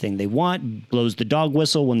them anything they want, blows the dog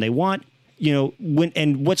whistle when they want.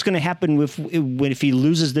 What's going to happen if he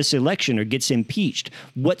loses this election or gets impeached?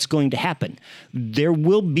 What's going to happen? There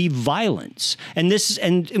will be violence, and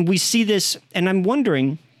we see this, and I'm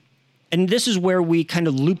wondering, and this is where we kind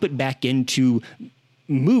of loop it back into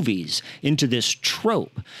movies, into this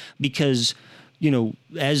trope, because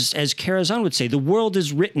as Karazhan would say, the world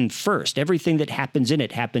is written first. Everything that happens in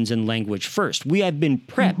it happens in language first. We have been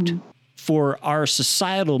prepped for our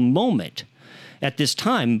societal moment at this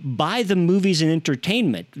time by the movies and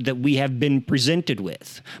entertainment that we have been presented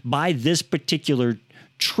with, by this particular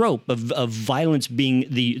trope of violence being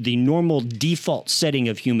the normal default setting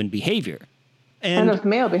of human behavior. And of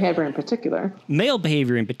male behavior in particular.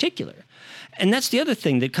 And that's the other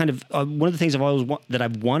thing that kind of one of the things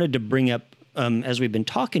I've wanted to bring up as we've been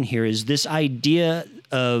talking here is this idea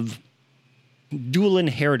of dual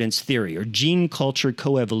inheritance theory or gene culture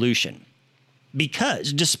coevolution.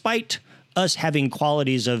 Because despite us having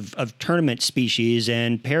qualities of tournament species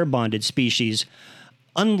and pair bonded species,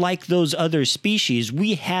 unlike those other species,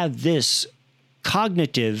 we have this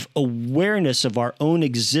cognitive awareness of our own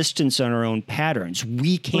existence and our own patterns.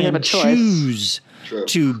 We can choose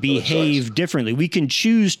to behave differently. We can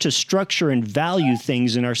choose to structure and value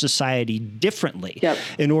things in our society differently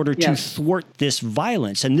in order to thwart this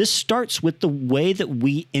violence. And this starts with the way that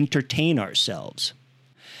we entertain ourselves.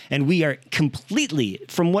 And we are completely,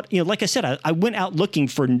 from what, like I said, I went out looking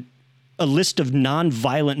for a list of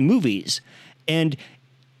non-violent movies, and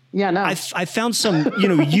I found some,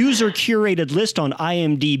 user curated list on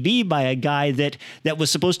IMDb by a guy that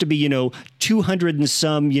was supposed to be, 200 and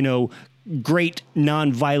some, great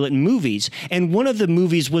non-violent movies. And one of the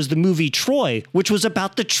movies was the movie Troy, which was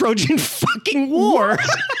about the Trojan fucking War.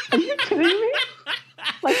 Are you kidding me?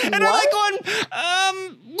 And I'm like going,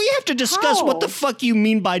 we have to discuss what the fuck you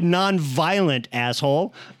mean by non-violent,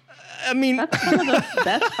 asshole. I mean, that's one of the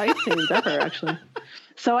best fight scenes ever, actually.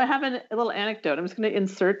 So I have a little anecdote. I'm just going to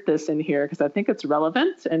insert this in here because I think it's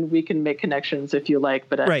relevant and we can make connections if you like.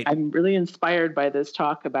 But Right. I'm really inspired by this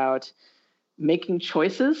talk about making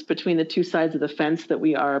choices between the two sides of the fence that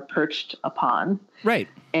we are perched upon. Right.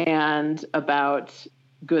 And about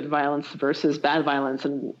good violence versus bad violence.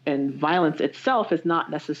 And violence itself is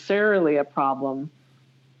not necessarily a problem,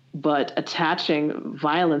 but attaching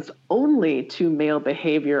violence only to male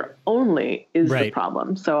behavior only is the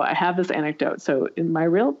problem. So I have this anecdote. So in my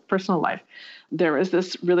real personal life, there was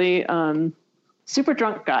this really super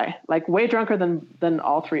drunk guy, like way drunker than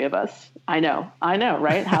all three of us. I know,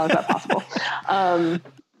 right? How is that possible?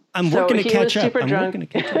 I'm working to catch up.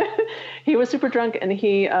 He was super drunk, and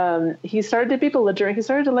he started to be belligerent. He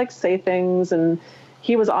started to like say things, and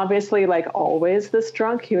he was obviously like always this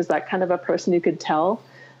drunk. He was that kind of a person you could tell.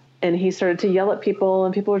 And he started to yell at people,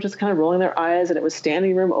 and people were just kind of rolling their eyes, and it was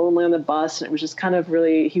standing room only on the bus. And it was just kind of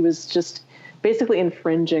really, he was just basically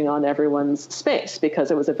infringing on everyone's space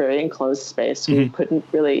because it was a very enclosed space. Mm-hmm.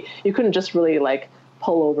 You couldn't just really like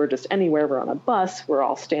pull over just anywhere. We're on a bus. We're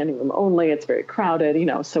all standing room only. It's very crowded,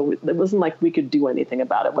 so it wasn't like we could do anything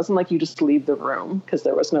about it. It wasn't like you just leave the room because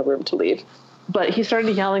there was no room to leave. But he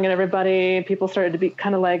started yelling at everybody. People started to be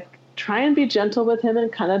kind of like, try and be gentle with him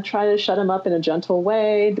and kind of try to shut him up in a gentle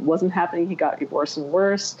way. It wasn't happening. He got worse and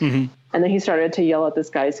worse. Mm-hmm. And then he started to yell at this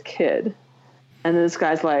guy's kid. And this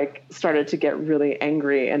guy's like started to get really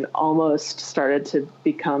angry and almost started to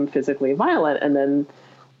become physically violent. And then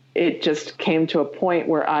it just came to a point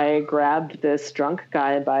where I grabbed this drunk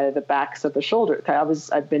guy by the backs of the shoulder.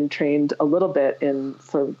 I've been trained a little bit in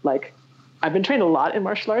sort of like, I've been trained a lot in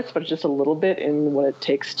martial arts, but just a little bit in what it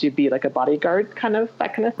takes to be like a bodyguard that kind of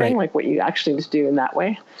thing, right. Like what you actually need to do in that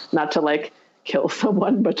way, not to like kill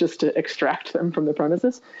someone, but just to extract them from the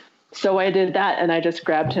premises. So I did that, and I just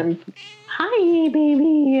grabbed him. Hi,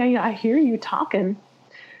 baby. I hear you talking.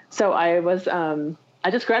 So I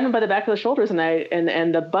just grabbed him by the back of the shoulders,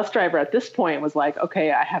 and the bus driver at this point was like,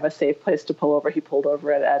 okay, I have a safe place to pull over. He pulled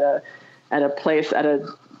over at a place at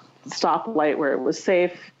a stoplight where it was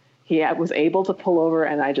safe. He was able to pull over,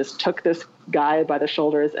 and I just took this guy by the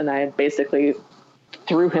shoulders, and I basically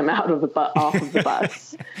threw him out of off of the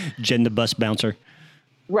bus. Jen, the bus bouncer.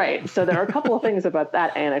 Right. So there are a couple of things about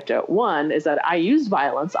that anecdote. One is that I used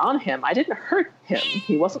violence on him. I didn't hurt him.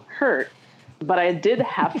 He wasn't hurt, but I did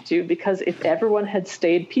have to, because if everyone had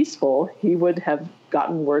stayed peaceful, he would have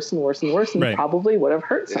gotten worse and worse and worse, and probably would have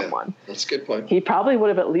hurt someone. That's a good point. He probably would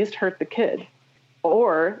have at least hurt the kid.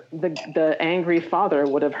 Or the angry father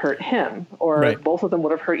would have hurt him, or both of them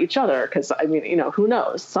would have hurt each other. Because, I mean, who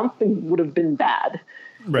knows? Something would have been bad,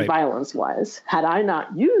 violence-wise. Had I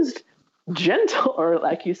not used gentle, or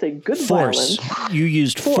like you say, good force. Violence. You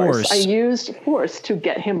used force. I used force to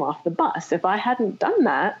get him off the bus. If I hadn't done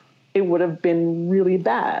that, it would have been really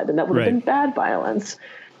bad, and that would have been bad violence.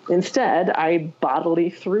 Instead, I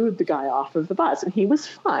bodily threw the guy off of the bus, and he was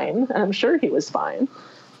fine, and I'm sure he was fine.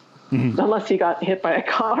 Mm-hmm. Unless he got hit by a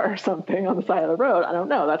car or something on the side of the road. I don't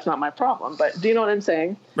know. That's not my problem. But do you know what I'm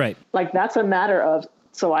saying? Right. Like, that's a matter of,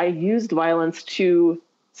 so I used violence to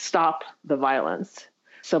stop the violence.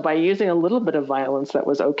 So by using a little bit of violence that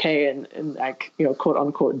was okay and like, quote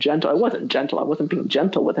unquote gentle. I wasn't gentle. I wasn't being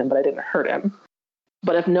gentle with him, but I didn't hurt him.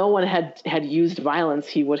 But if no one had used violence,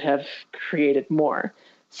 he would have created more.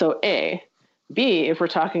 So A. B, if we're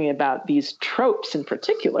talking about these tropes in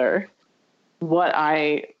particular, what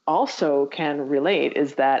I also can relate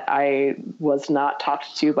is that I was not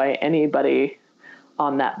talked to by anybody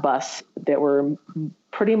on that bus. There were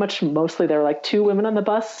pretty much mostly, there were like 2 women on the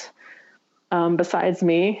bus besides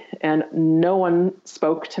me, and no one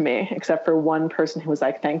spoke to me except for one person who was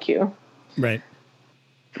like, thank you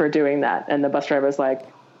for doing that. And the bus driver was like,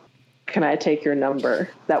 can I take your number?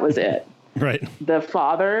 That was it. Right. The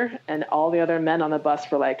father and all the other men on the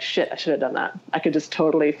bus were like, shit, I should have done that. I could just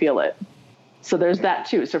totally feel it. So there's that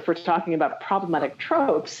too. So if we're talking about problematic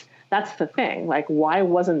tropes, that's the thing. Like, why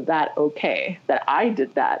wasn't that okay that I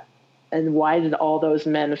did that? And why did all those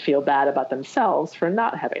men feel bad about themselves for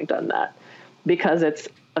not having done that? Because it's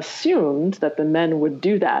assumed that the men would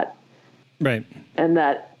do that. Right. And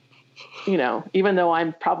that, even though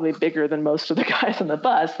I'm probably bigger than most of the guys on the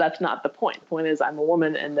bus, that's not the point. The point is I'm a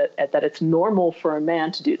woman, and that it's normal for a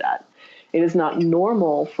man to do that. It is not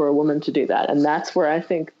normal for a woman to do that. And that's where I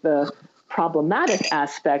think the problematic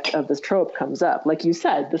aspect of this trope comes up. Like you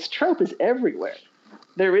said, this trope is everywhere.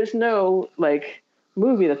 There is no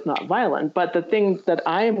movie that's not violent. But the thing that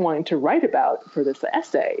I am wanting to write about for this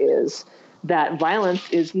essay is that violence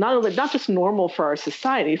is not just normal for our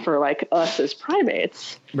society, for us as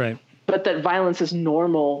primates, right? But that violence is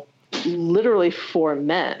normal literally for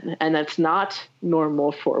men, and that's not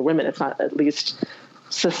normal for women. It's not, at least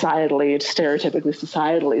stereotypically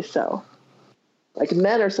societally so. Like,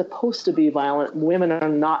 men are supposed to be violent, women are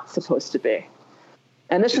not supposed to be.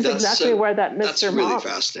 And this is exactly where that Mr. That's really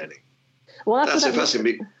fascinating. Well, that's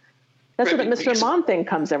fascinating. That's where the Mr. Mom thing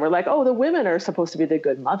comes in. We're like, oh, the women are supposed to be the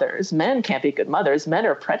good mothers. Men can't be good mothers. Men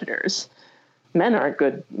are predators. Men aren't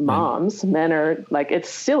good moms. Men are like, it's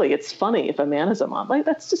silly. It's funny if a man is a mom. Like,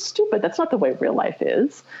 that's just stupid. That's not the way real life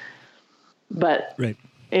is. But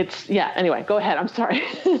it's, anyway, go ahead. I'm sorry.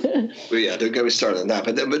 Well, yeah, don't get me started on that.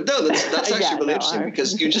 But no, that's actually really interesting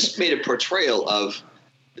because you just made a portrayal of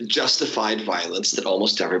justified violence that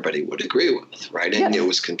almost everybody would agree with, right? And it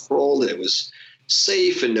was controlled and it was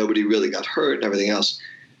safe and nobody really got hurt and everything else.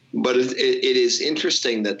 But it is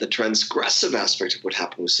interesting that the transgressive aspect of what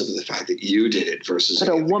happened was simply the fact that you did it versus that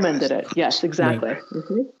a woman did it. Yes, exactly. Right.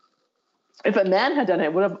 Mm-hmm. If a man had done it,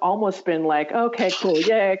 it would have almost been like, okay, cool,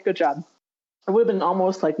 yay, good job. It would have been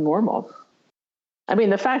almost like normal. I mean,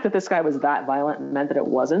 the fact that this guy was that violent meant that it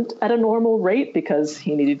wasn't at a normal rate because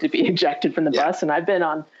he needed to be ejected from the bus. And I've been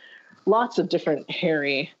on lots of different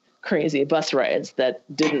hairy, crazy bus rides that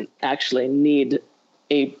didn't actually need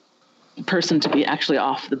a person to be actually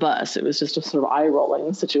off the bus. It was just a sort of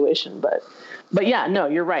eye-rolling situation. But yeah, no,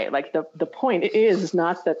 you're right. Like the point is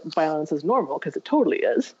not that violence is normal, because it totally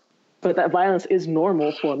is, but that violence is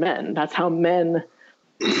normal for men. That's how men,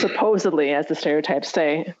 supposedly, as the stereotypes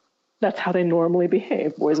say, that's how they normally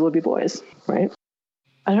behave. Boys will be boys, right?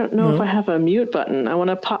 I don't know if I have a mute button. I want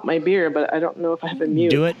to pop my beer, but I don't know if I have a mute.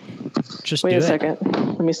 Do it. Just Wait do a it. second.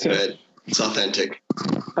 Let me see. Good. It's authentic.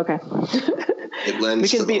 Okay. It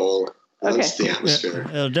lends to the whole. Lends the atmosphere.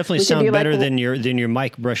 It'll definitely sound better than your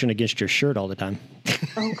mic brushing against your shirt all the time.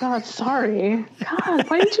 Oh God, sorry. God,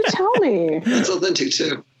 why didn't you tell me? That's authentic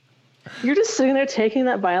too. You're just sitting there taking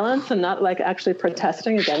that violence and not like actually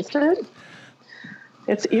protesting against it.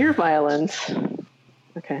 It's ear violence.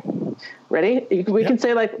 Okay. Ready? We can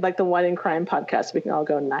say like the Wine and Crime podcast. We can all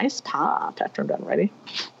go, nice pop, after I'm done. Ready?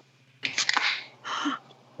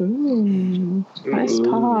 Ooh, nice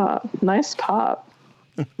pop. Nice pop.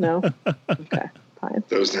 No? Okay, fine.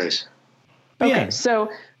 That was nice. Okay,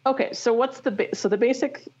 so what's the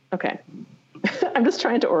basic, okay. I'm just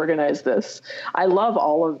trying to organize this. I love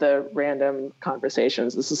all of the random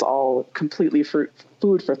conversations. This is all completely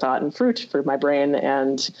food for thought and fruit for my brain.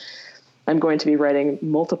 And I'm going to be writing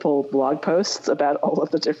multiple blog posts about all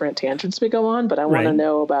of the different tangents we go on. But I want to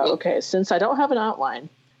know about, okay, since I don't have an outline,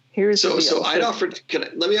 here's the deal. So I'd offer,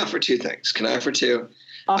 let me offer two things. Can I offer two?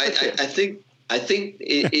 I think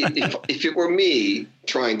if it were me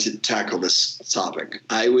trying to tackle this topic,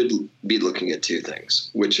 I would be looking at two things,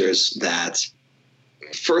 which is that,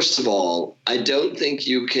 first of all, I don't think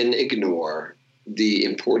you can ignore the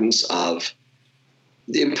importance of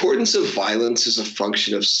violence as a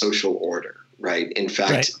function of social order, right? In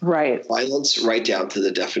fact, violence right down to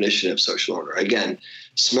the definition of social order. Again,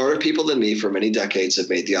 smarter people than me for many decades have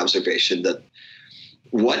made the observation that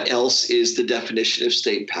what else is the definition of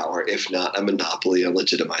state power if not a monopoly on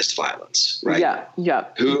legitimized violence, right? Yeah.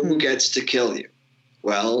 Who gets to kill you?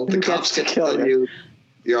 Well, the cops get to kill you.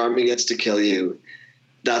 The army gets to kill you.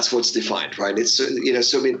 That's what's defined, right? It's,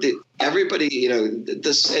 so I mean, everybody,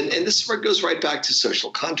 this, and this goes right back to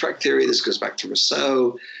social contract theory. This goes back to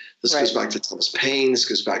Rousseau. This goes back to Thomas Paine. This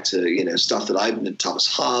goes back to, stuff that Thomas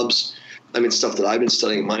Hobbes. Stuff that I've been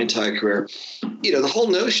studying my entire career. The whole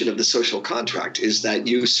notion of the social contract is that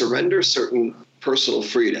you surrender certain personal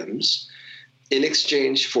freedoms in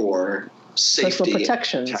exchange for safety and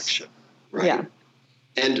protection, right? Yeah.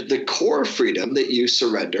 And the core freedom that you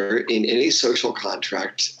surrender in any social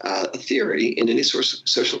contract theory, in any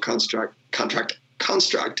social construct,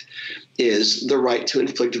 is the right to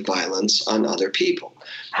inflict violence on other people.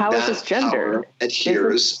 How is this gendered?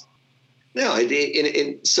 Adheres. No,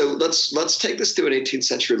 so let's take this through an 18th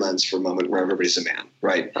century lens for a moment, where everybody's a man,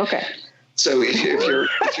 right? Okay. So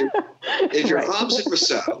if you're Hobbes and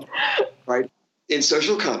Rousseau, right, in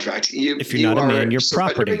social contract, if you're not a man, you're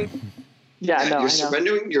property. Yeah, no, you're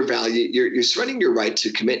surrendering your value. You're surrendering your right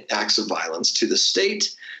to commit acts of violence to the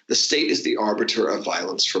state. The state is the arbiter of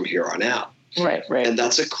violence from here on out. Right. And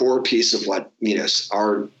that's a core piece of what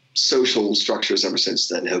our social structures ever since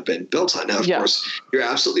then have been built on. Now, of course, you're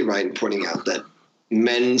absolutely right in pointing out that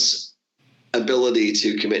men's ability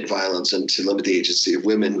to commit violence and to limit the agency of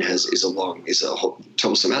women is a whole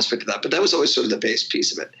troublesome aspect of that. But that was always sort of the base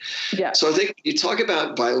piece of it. Yeah. So I think you talk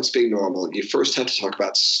about violence being normal, you first have to talk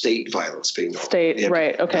about state violence being normal.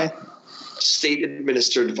 Right. Okay.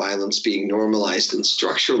 state-administered violence being normalized and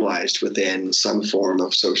structuralized within some form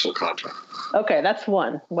of social contract. Okay, that's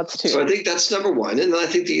one. What's two? So I think that's number one. And I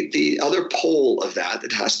think the other pole of that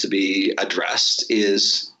has to be addressed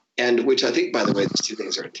is, and which I think, by the way, these two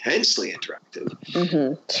things are intensely interactive.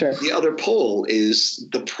 Mm-hmm, sure. The other pole is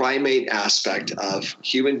the primate aspect of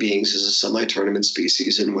human beings as a semi-tournament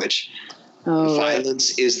species in which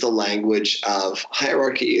violence is the language of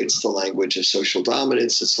hierarchy. It's the language of social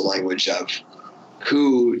dominance. It's the language of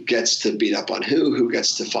who gets to beat up on who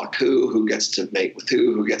gets to fuck who gets to mate with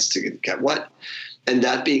who gets to get what. And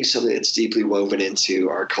that being something that's deeply woven into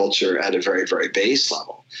our culture at a very, very base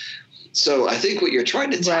level. So I think what you're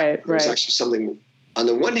trying to tackle is actually something, on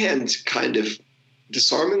the one hand, kind of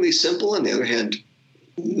disarmingly simple, on the other hand,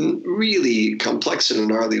 really complex in a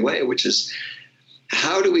gnarly way, which is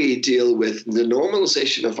how do we deal with the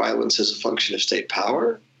normalization of violence as a function of state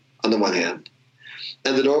power, on the one hand,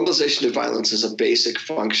 and the normalization of violence as a basic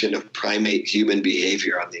function of primate human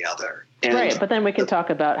behavior on the other. And right, but then we can talk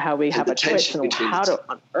about how we have a choice and how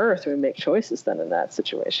on earth we make choices then in that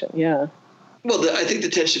situation. Yeah. Well, I think the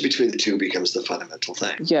tension between the two becomes the fundamental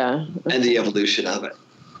thing. Yeah. Okay. And the evolution of it.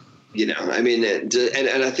 You know, I mean,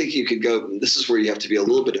 and I think you could go, this is where you have to be a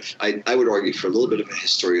little bit of, I would argue for a little bit of a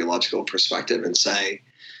historiological perspective and say,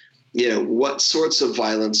 you know, what sorts of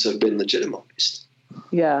violence have been legitimized?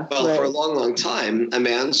 Yeah. Well, for a long, long time, a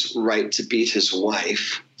man's right to beat his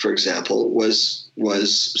wife, for example, was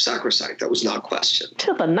sacrosanct. That was not questioned.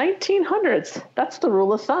 Till the 1900s. That's the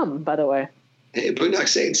rule of thumb, by the way. Hey, Boondock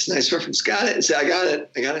Saints, nice reference. Got it. I got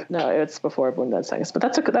it. No, it's before Boondock Saints, but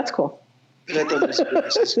that's cool. But I thought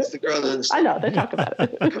this was the girl in the I know, they talk about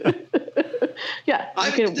it. Yeah,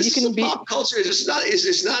 this is pop culture.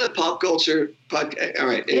 It's not a pop culture podcast. All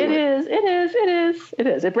right. Anyway. It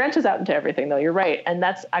is. It branches out into everything, though. You're right, and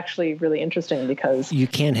that's actually really interesting because you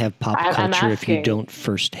can't have pop culture if you don't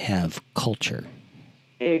first have culture.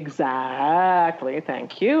 Exactly.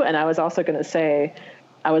 Thank you. And I was also going to say,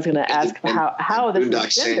 I was going to ask how this Boondock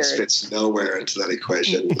is gendered. Saints fits nowhere into that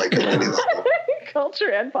equation, like at any level. Culture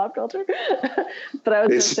and pop culture. But I was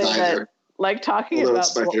going to say that, like, talking about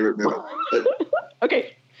that's my favorite movie.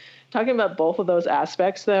 Okay, talking about both of those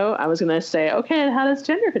aspects, though, I was going to say, okay, and how does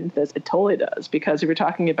gender fit into this? It totally does, because if you're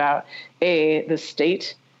talking about A, the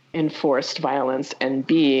state enforced violence, and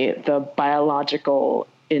B, the biological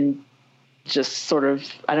just sort of,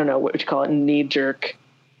 I don't know what would you call it, knee jerk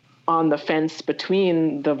on the fence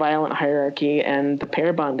between the violent hierarchy and the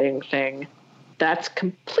pair bonding thing, that's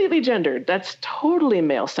completely gendered. That's totally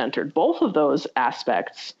male centered. Both of those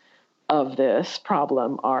aspects of this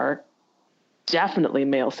problem are definitely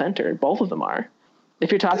male centered. Both of them are. If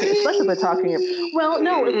you're talking, especially if we're talking, well,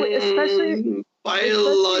 no, especially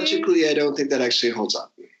biologically, I don't think that actually holds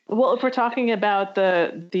up. Well, if we're talking about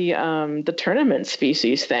the tournament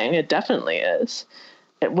species thing, it definitely is.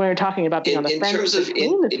 We're talking about being on the fence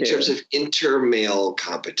in terms of inter-male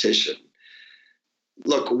competition.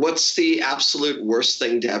 Look, what's the absolute worst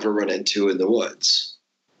thing to ever run into in the woods?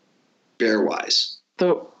 Bear-wise.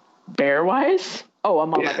 The bear-wise? Oh, a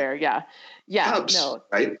mama bear, yeah. Yeah, cubs, no.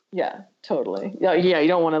 Right? Yeah, totally. Yeah, you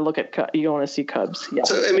don't want to look at you don't want to see cubs. Yeah.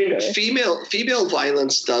 So I mean, female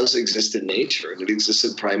violence does exist in nature, and it exists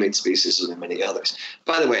in primate species and in many others.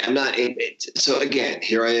 By the way, I'm not. So again,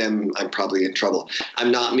 here I am. I'm probably in trouble.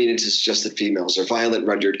 I'm not meaning to suggest that females are violent.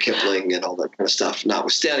 Rudyard Kipling and all that kind of stuff,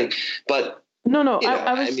 notwithstanding. But no.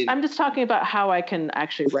 I'm just talking about how I can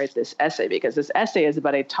actually write this essay, because this essay is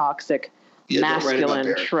about a toxic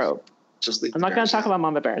masculine trope. I'm not going to talk about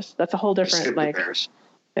mama bears. That's a whole different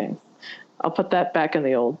thing. I'll put that back in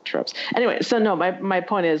the old tropes. Anyway, so no, my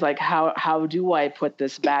point is, like, how do I put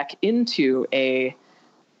this back into a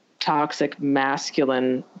toxic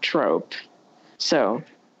masculine trope? So,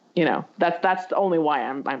 you know, that's the only why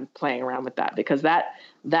I'm playing around with that, because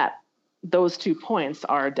those 2 points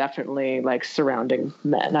are definitely like surrounding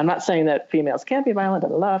men. I'm not saying that females can't be violent,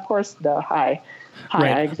 but of course, hi,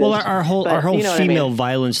 right. I exist. Well, our whole you know female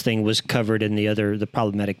violence thing was covered in the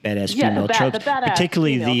problematic badass female trope,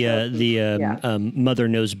 particularly the mother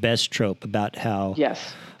knows best trope about how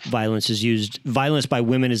violence by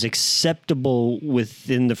women is acceptable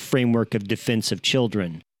within the framework of defense of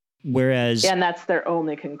children, whereas and that's their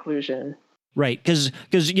only conclusion. Right, because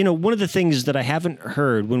you know, one of the things that I haven't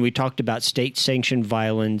heard when we talked about state-sanctioned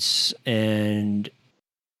violence and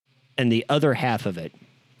the other half of it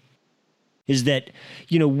is that,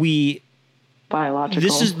 you know, we biological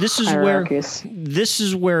this is hierarchies.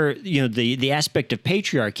 where the aspect of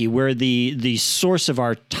patriarchy, where the source of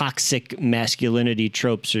our toxic masculinity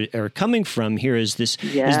tropes are coming from here is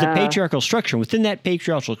the patriarchal structure. Within that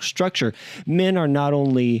patriarchal structure, men are not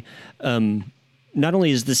only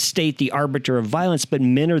is the state the arbiter of violence, but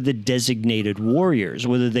men are the designated warriors,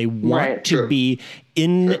 whether they want to be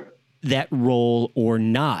in that role or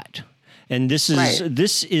not. And this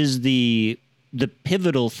is the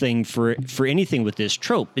pivotal thing for anything with this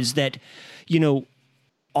trope is that,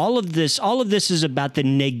 all of this is about the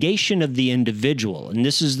negation of the individual. And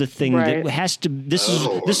this is the thing that has to, this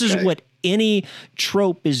is what any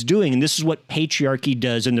trope is doing. And this is what patriarchy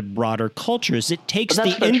does in the broader culture is it takes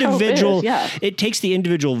the individual, it takes the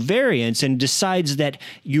individual variance and decides that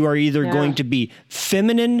you are either going to be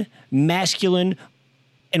feminine, masculine,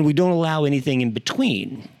 and we don't allow anything in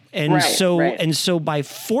between. And so by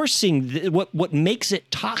forcing what makes it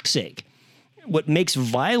toxic, what makes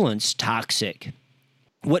violence toxic,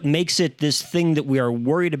 what makes it this thing that we are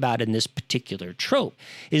worried about in this particular trope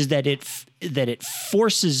is that it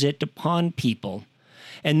forces it upon people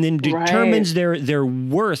and then determines their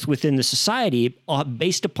worth within the society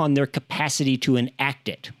based upon their capacity to enact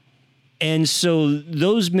it. And so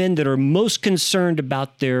those men that are most concerned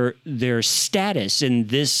about their status in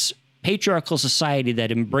this patriarchal society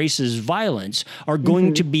that embraces violence are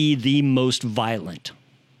going to be the most violent.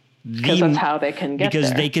 Because that's how they can get there.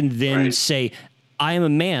 Because they can then say, I am a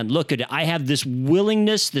man. Look at it. I have this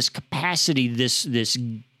willingness, this capacity,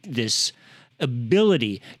 this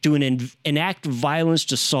ability to enact violence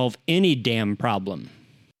to solve any damn problem.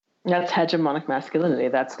 That's hegemonic masculinity.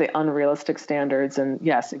 That's the unrealistic standards. And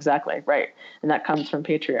yes, exactly. Right. And that comes from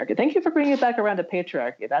patriarchy. Thank you for bringing it back around to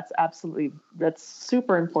patriarchy. That's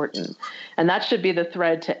super important. And that should be the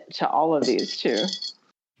thread to all of these too.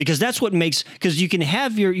 Because that's what makes, because you can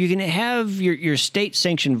have your state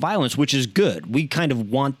sanctioned violence, which is good. We kind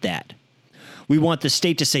of want that. We want the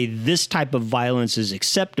state to say this type of violence is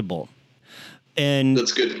acceptable. And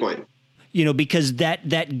that's a good point. Because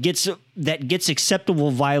that gets acceptable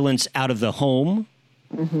violence out of the home,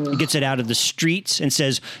 it gets it out of the streets, and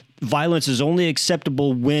says violence is only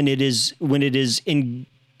acceptable when it is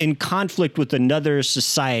in conflict with another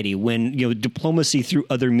society, when diplomacy through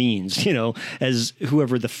other means, as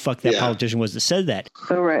whoever the fuck that politician was that said that.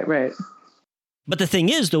 Oh, right. But the thing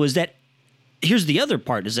is, though, is that here's the other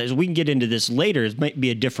part is as we can get into this later, it might be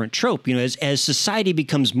a different trope. As society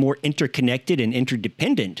becomes more interconnected and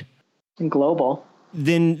interdependent. Global,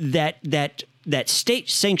 then that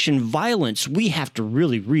state-sanctioned violence, we have to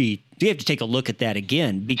we have to take a look at that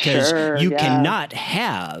again, because you cannot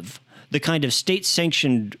have the kind of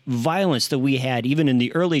state-sanctioned violence that we had even in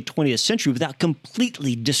the early 20th century without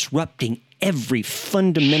completely disrupting every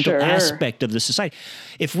fundamental aspect of the society.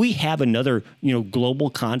 If we have another,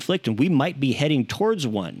 global conflict, and we might be heading towards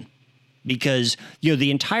one, because,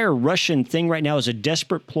 the entire Russian thing right now is a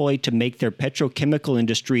desperate ploy to make their petrochemical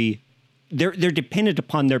industry. They're dependent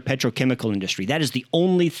upon their petrochemical industry. That is the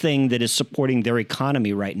only thing that is supporting their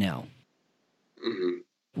economy right now. Mm-hmm.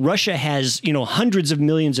 Russia has, hundreds of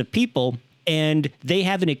millions of people, and they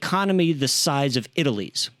have an economy the size of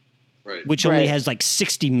Italy's, which only has like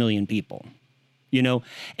 60 million people,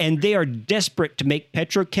 and they are desperate to make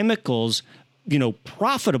petrochemicals,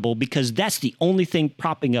 profitable, because that's the only thing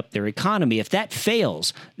propping up their economy. If that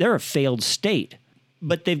fails, they're a failed state.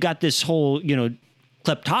 But they've got this whole,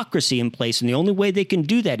 kleptocracy in place, and the only way they can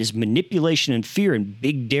do that is manipulation and fear and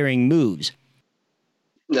big daring moves.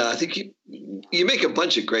 No, I think you make a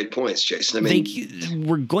bunch of great points, Jason.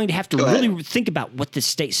 We're going to have to really think about what this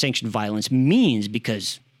state-sanctioned violence means,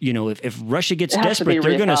 because if Russia gets desperate,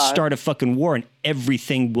 they're going to start a fucking war, and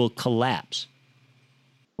everything will collapse.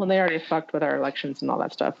 Well, they already fucked with our elections and all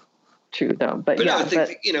that stuff, too, though. But yeah, no, I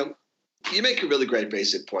think you make a really great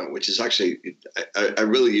basic point, which is actually a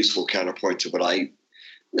really useful counterpoint to what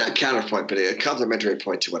not counterpoint, but a complementary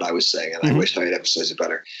point to what I was saying, and I wish I had emphasized it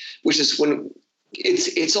better, which is when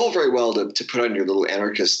it's all very well to put on your little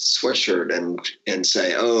anarchist sweatshirt and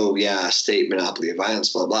say, oh yeah, state monopoly of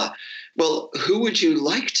violence, blah, blah. Well, who would you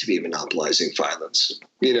like to be monopolizing violence?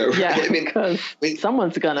 Yeah,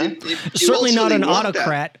 someone's gonna. You certainly not an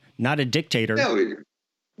autocrat, not a dictator. No,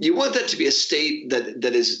 you want that to be a state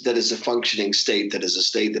that is a functioning state, that is a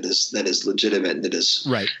state that is legitimate, that is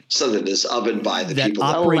something that is governed by the people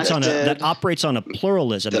that operates on a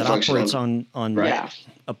pluralism, that operates on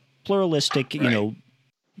a pluralistic.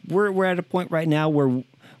 We're at a point right now where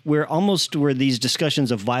where these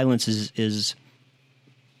discussions of violence is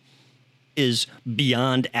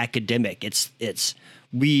beyond academic. It's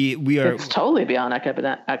we are. It's totally beyond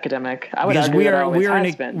academic. I would Because argue that it always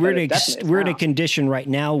has been, we're but it definitely is in a now. condition right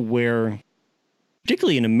now where,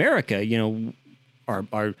 particularly in America,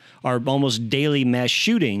 our almost daily mass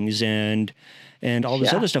shootings and all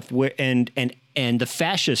this other stuff, where and the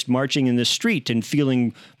fascists marching in the street and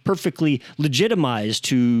feeling perfectly legitimized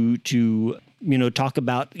to talk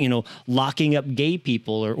about locking up gay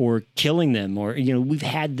people or killing them, or we've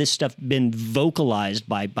had this stuff been vocalized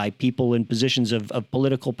by people in positions of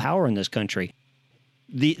political power in this country.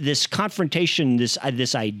 This confrontation, this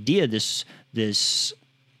idea,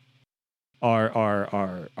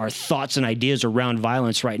 our thoughts and ideas around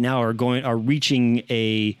violence right now are reaching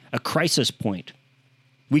a crisis point.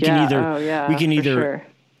 We can either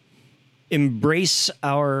embrace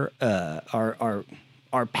our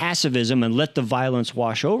pacifism and let the violence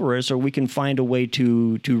wash over us, or we can find a way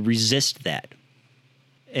to resist that.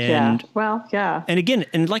 And And again,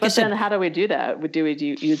 and like I said, then how do we do that? Do we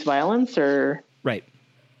use violence or? Right.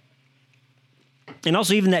 And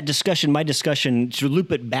also even that discussion, my discussion, to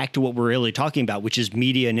loop it back to what we're really talking about, which is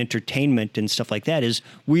media and entertainment and stuff like that, is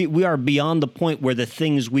we are beyond the point where the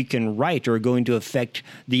things we can write are going to affect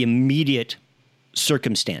the immediate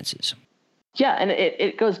circumstances. Yeah, and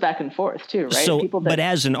it goes back and forth too, right? So, but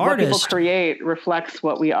as an artist, what people create reflects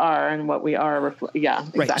what we are, and what we are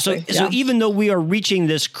exactly. Right. So even though we are reaching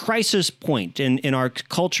this crisis point in our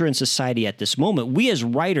culture and society at this moment, we as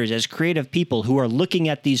writers, as creative people who are looking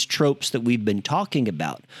at these tropes that we've been talking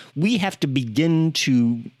about, we have to begin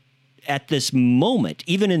to, at this moment,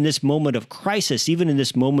 even in this moment of crisis, even in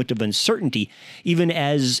this moment of uncertainty, even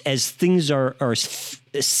as things are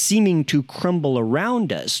seeming to crumble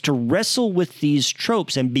around us, to wrestle with these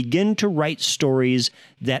tropes and begin to write stories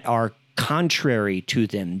that are contrary to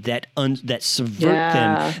them, that subvert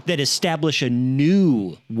them, that establish a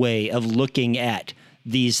new way of looking at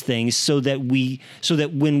these things, so that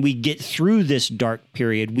when we get through this dark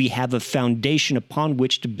period, we have a foundation upon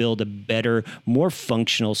which to build a better, more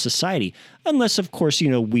functional society. Unless, of course,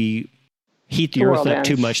 we heat the earth up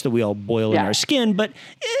too much that we all boil in our skin. But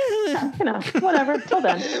whatever. Till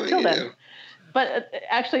then. But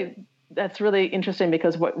actually, that's really interesting,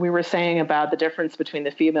 because what we were saying about the difference between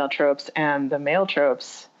the female tropes and the male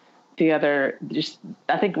tropes, I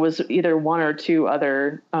think it was either one or two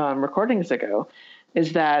other recordings ago,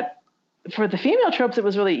 is that for the female tropes, it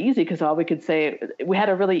was really easy, because all we could say, we had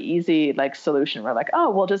a really easy solution. We're like, oh,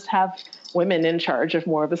 we'll just have women in charge of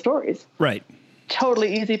more of the stories. Right.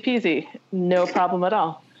 Totally easy peasy. No problem at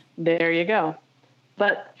all. There you go.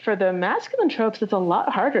 But for the masculine tropes, it's a lot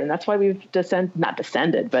harder. And that's why we've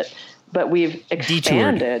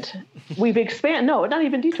expanded.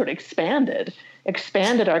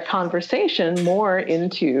 Expanded our conversation more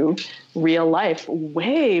into real life,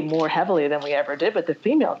 way more heavily than we ever did with the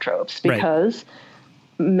female tropes, because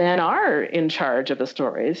men are in charge of the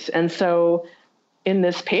stories. And so in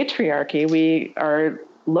this patriarchy, we are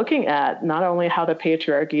looking at not only how the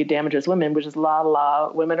patriarchy damages women, which is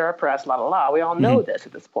women are oppressed, we all know this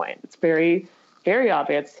at this point. It's very, very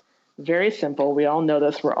obvious, very simple. We all know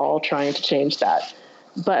this. We're all trying to change that.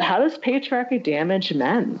 But how does patriarchy damage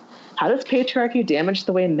men? How does patriarchy damage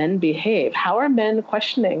the way men behave? How are men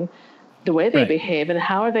questioning the way they behave, and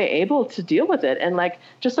how are they able to deal with it? And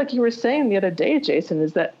just like you were saying the other day, Jason,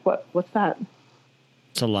 is that what's that?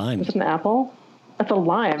 It's a lime. Is it an apple? That's a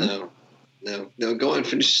lime. No. Go on,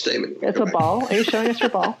 finish the statement. It's a ball. Are you showing us your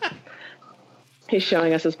ball? He's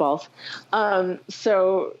showing us his balls.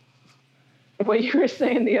 So what you were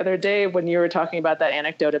saying the other day when you were talking about that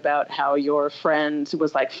anecdote about how your friend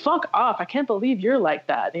was like, fuck off, I can't believe you're like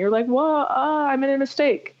that. And you're like, well, I made a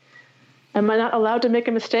mistake. Am I not allowed to make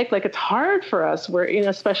a mistake? It's hard for us. We're,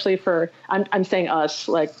 especially for, I'm saying us,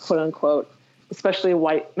 quote unquote, especially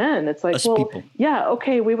white men. It's like, people. Yeah,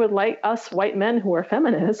 okay, we would like us white men who are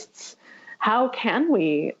feminists. How can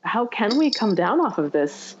we come down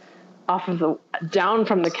down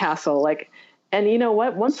from the castle? And you know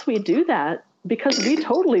what? Once we do that, because we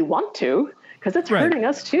totally want to, because it's hurting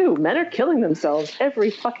us too. Men are killing themselves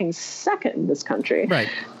every fucking second in this country. Right.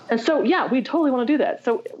 And so, yeah, we totally want to do that.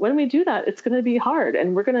 So when we do that, it's going to be hard,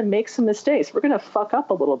 and we're going to make some mistakes. We're going to fuck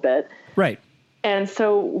up a little bit. Right. And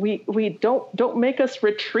so we don't make us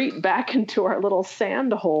retreat back into our little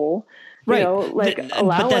sand hole. Right.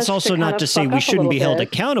 But that's also not to say we shouldn't be held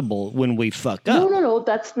accountable when we fuck up. No,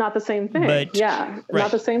 that's not the same thing. But,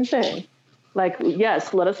 not the same thing.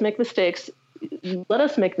 Yes, let us make mistakes.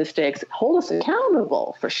 Hold us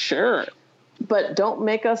accountable for sure. But don't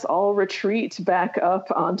make us all retreat back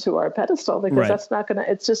up onto our pedestal, because that's not going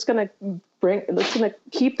to, it's going to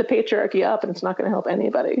keep the patriarchy up, and it's not going to help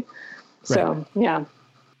anybody. So, yeah.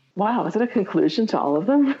 Wow, is it a conclusion to all of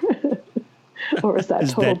them? Or is that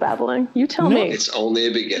total babbling? You tell me. It's only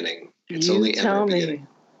a beginning. It's only ever a beginning.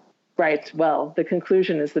 Right. Well, the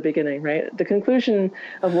conclusion is the beginning, right? The conclusion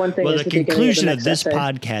of one thing is the beginning of the next. Well, the conclusion of this essay.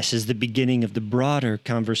 podcast is the beginning of the broader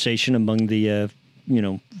conversation among the,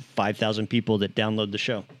 5,000 people that download the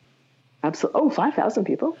show. Absolutely. Oh, 5,000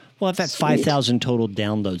 people? Well, I've had 5,000 total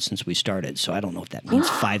downloads since we started, so I don't know if that means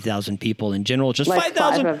 5,000 people in general. Just like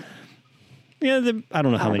 5,000. Yeah, I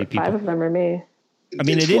don't know how many people. 5 of them are me. I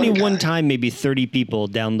mean, at any one time, maybe 30 people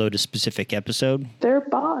download a specific episode. They're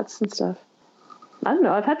bots and stuff. I don't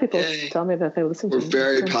know. I've had people tell me that they listen to me. We're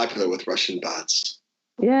very popular with Russian bots.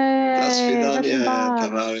 Yay! Russian bots.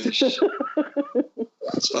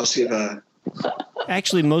 Spasiba.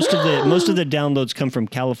 Actually, most of the downloads come from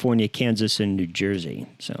California, Kansas, and New Jersey.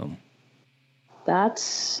 So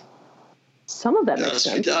that's some of that makes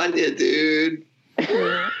sense. Dude.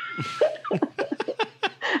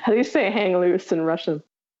 How do you say "hang loose" in Russian?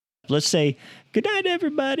 Let's say good night,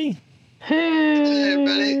 everybody. Hey,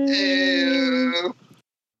 everybody. Hey.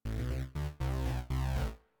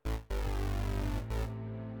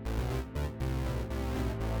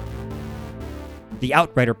 The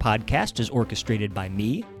Outrider podcast is orchestrated by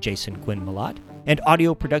me, Jason Quinn Malott, and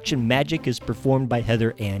audio production magic is performed by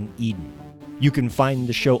Heather Ann Eden. You can find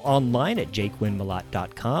the show online at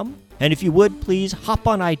jquinnmalott.com, and if you would, please hop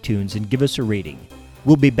on iTunes and give us a rating.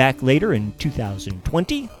 We'll be back later in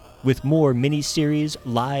 2020 with more mini-series,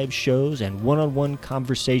 live shows, and one-on-one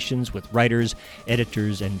conversations with writers,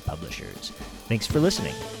 editors, and publishers. Thanks for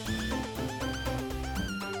listening.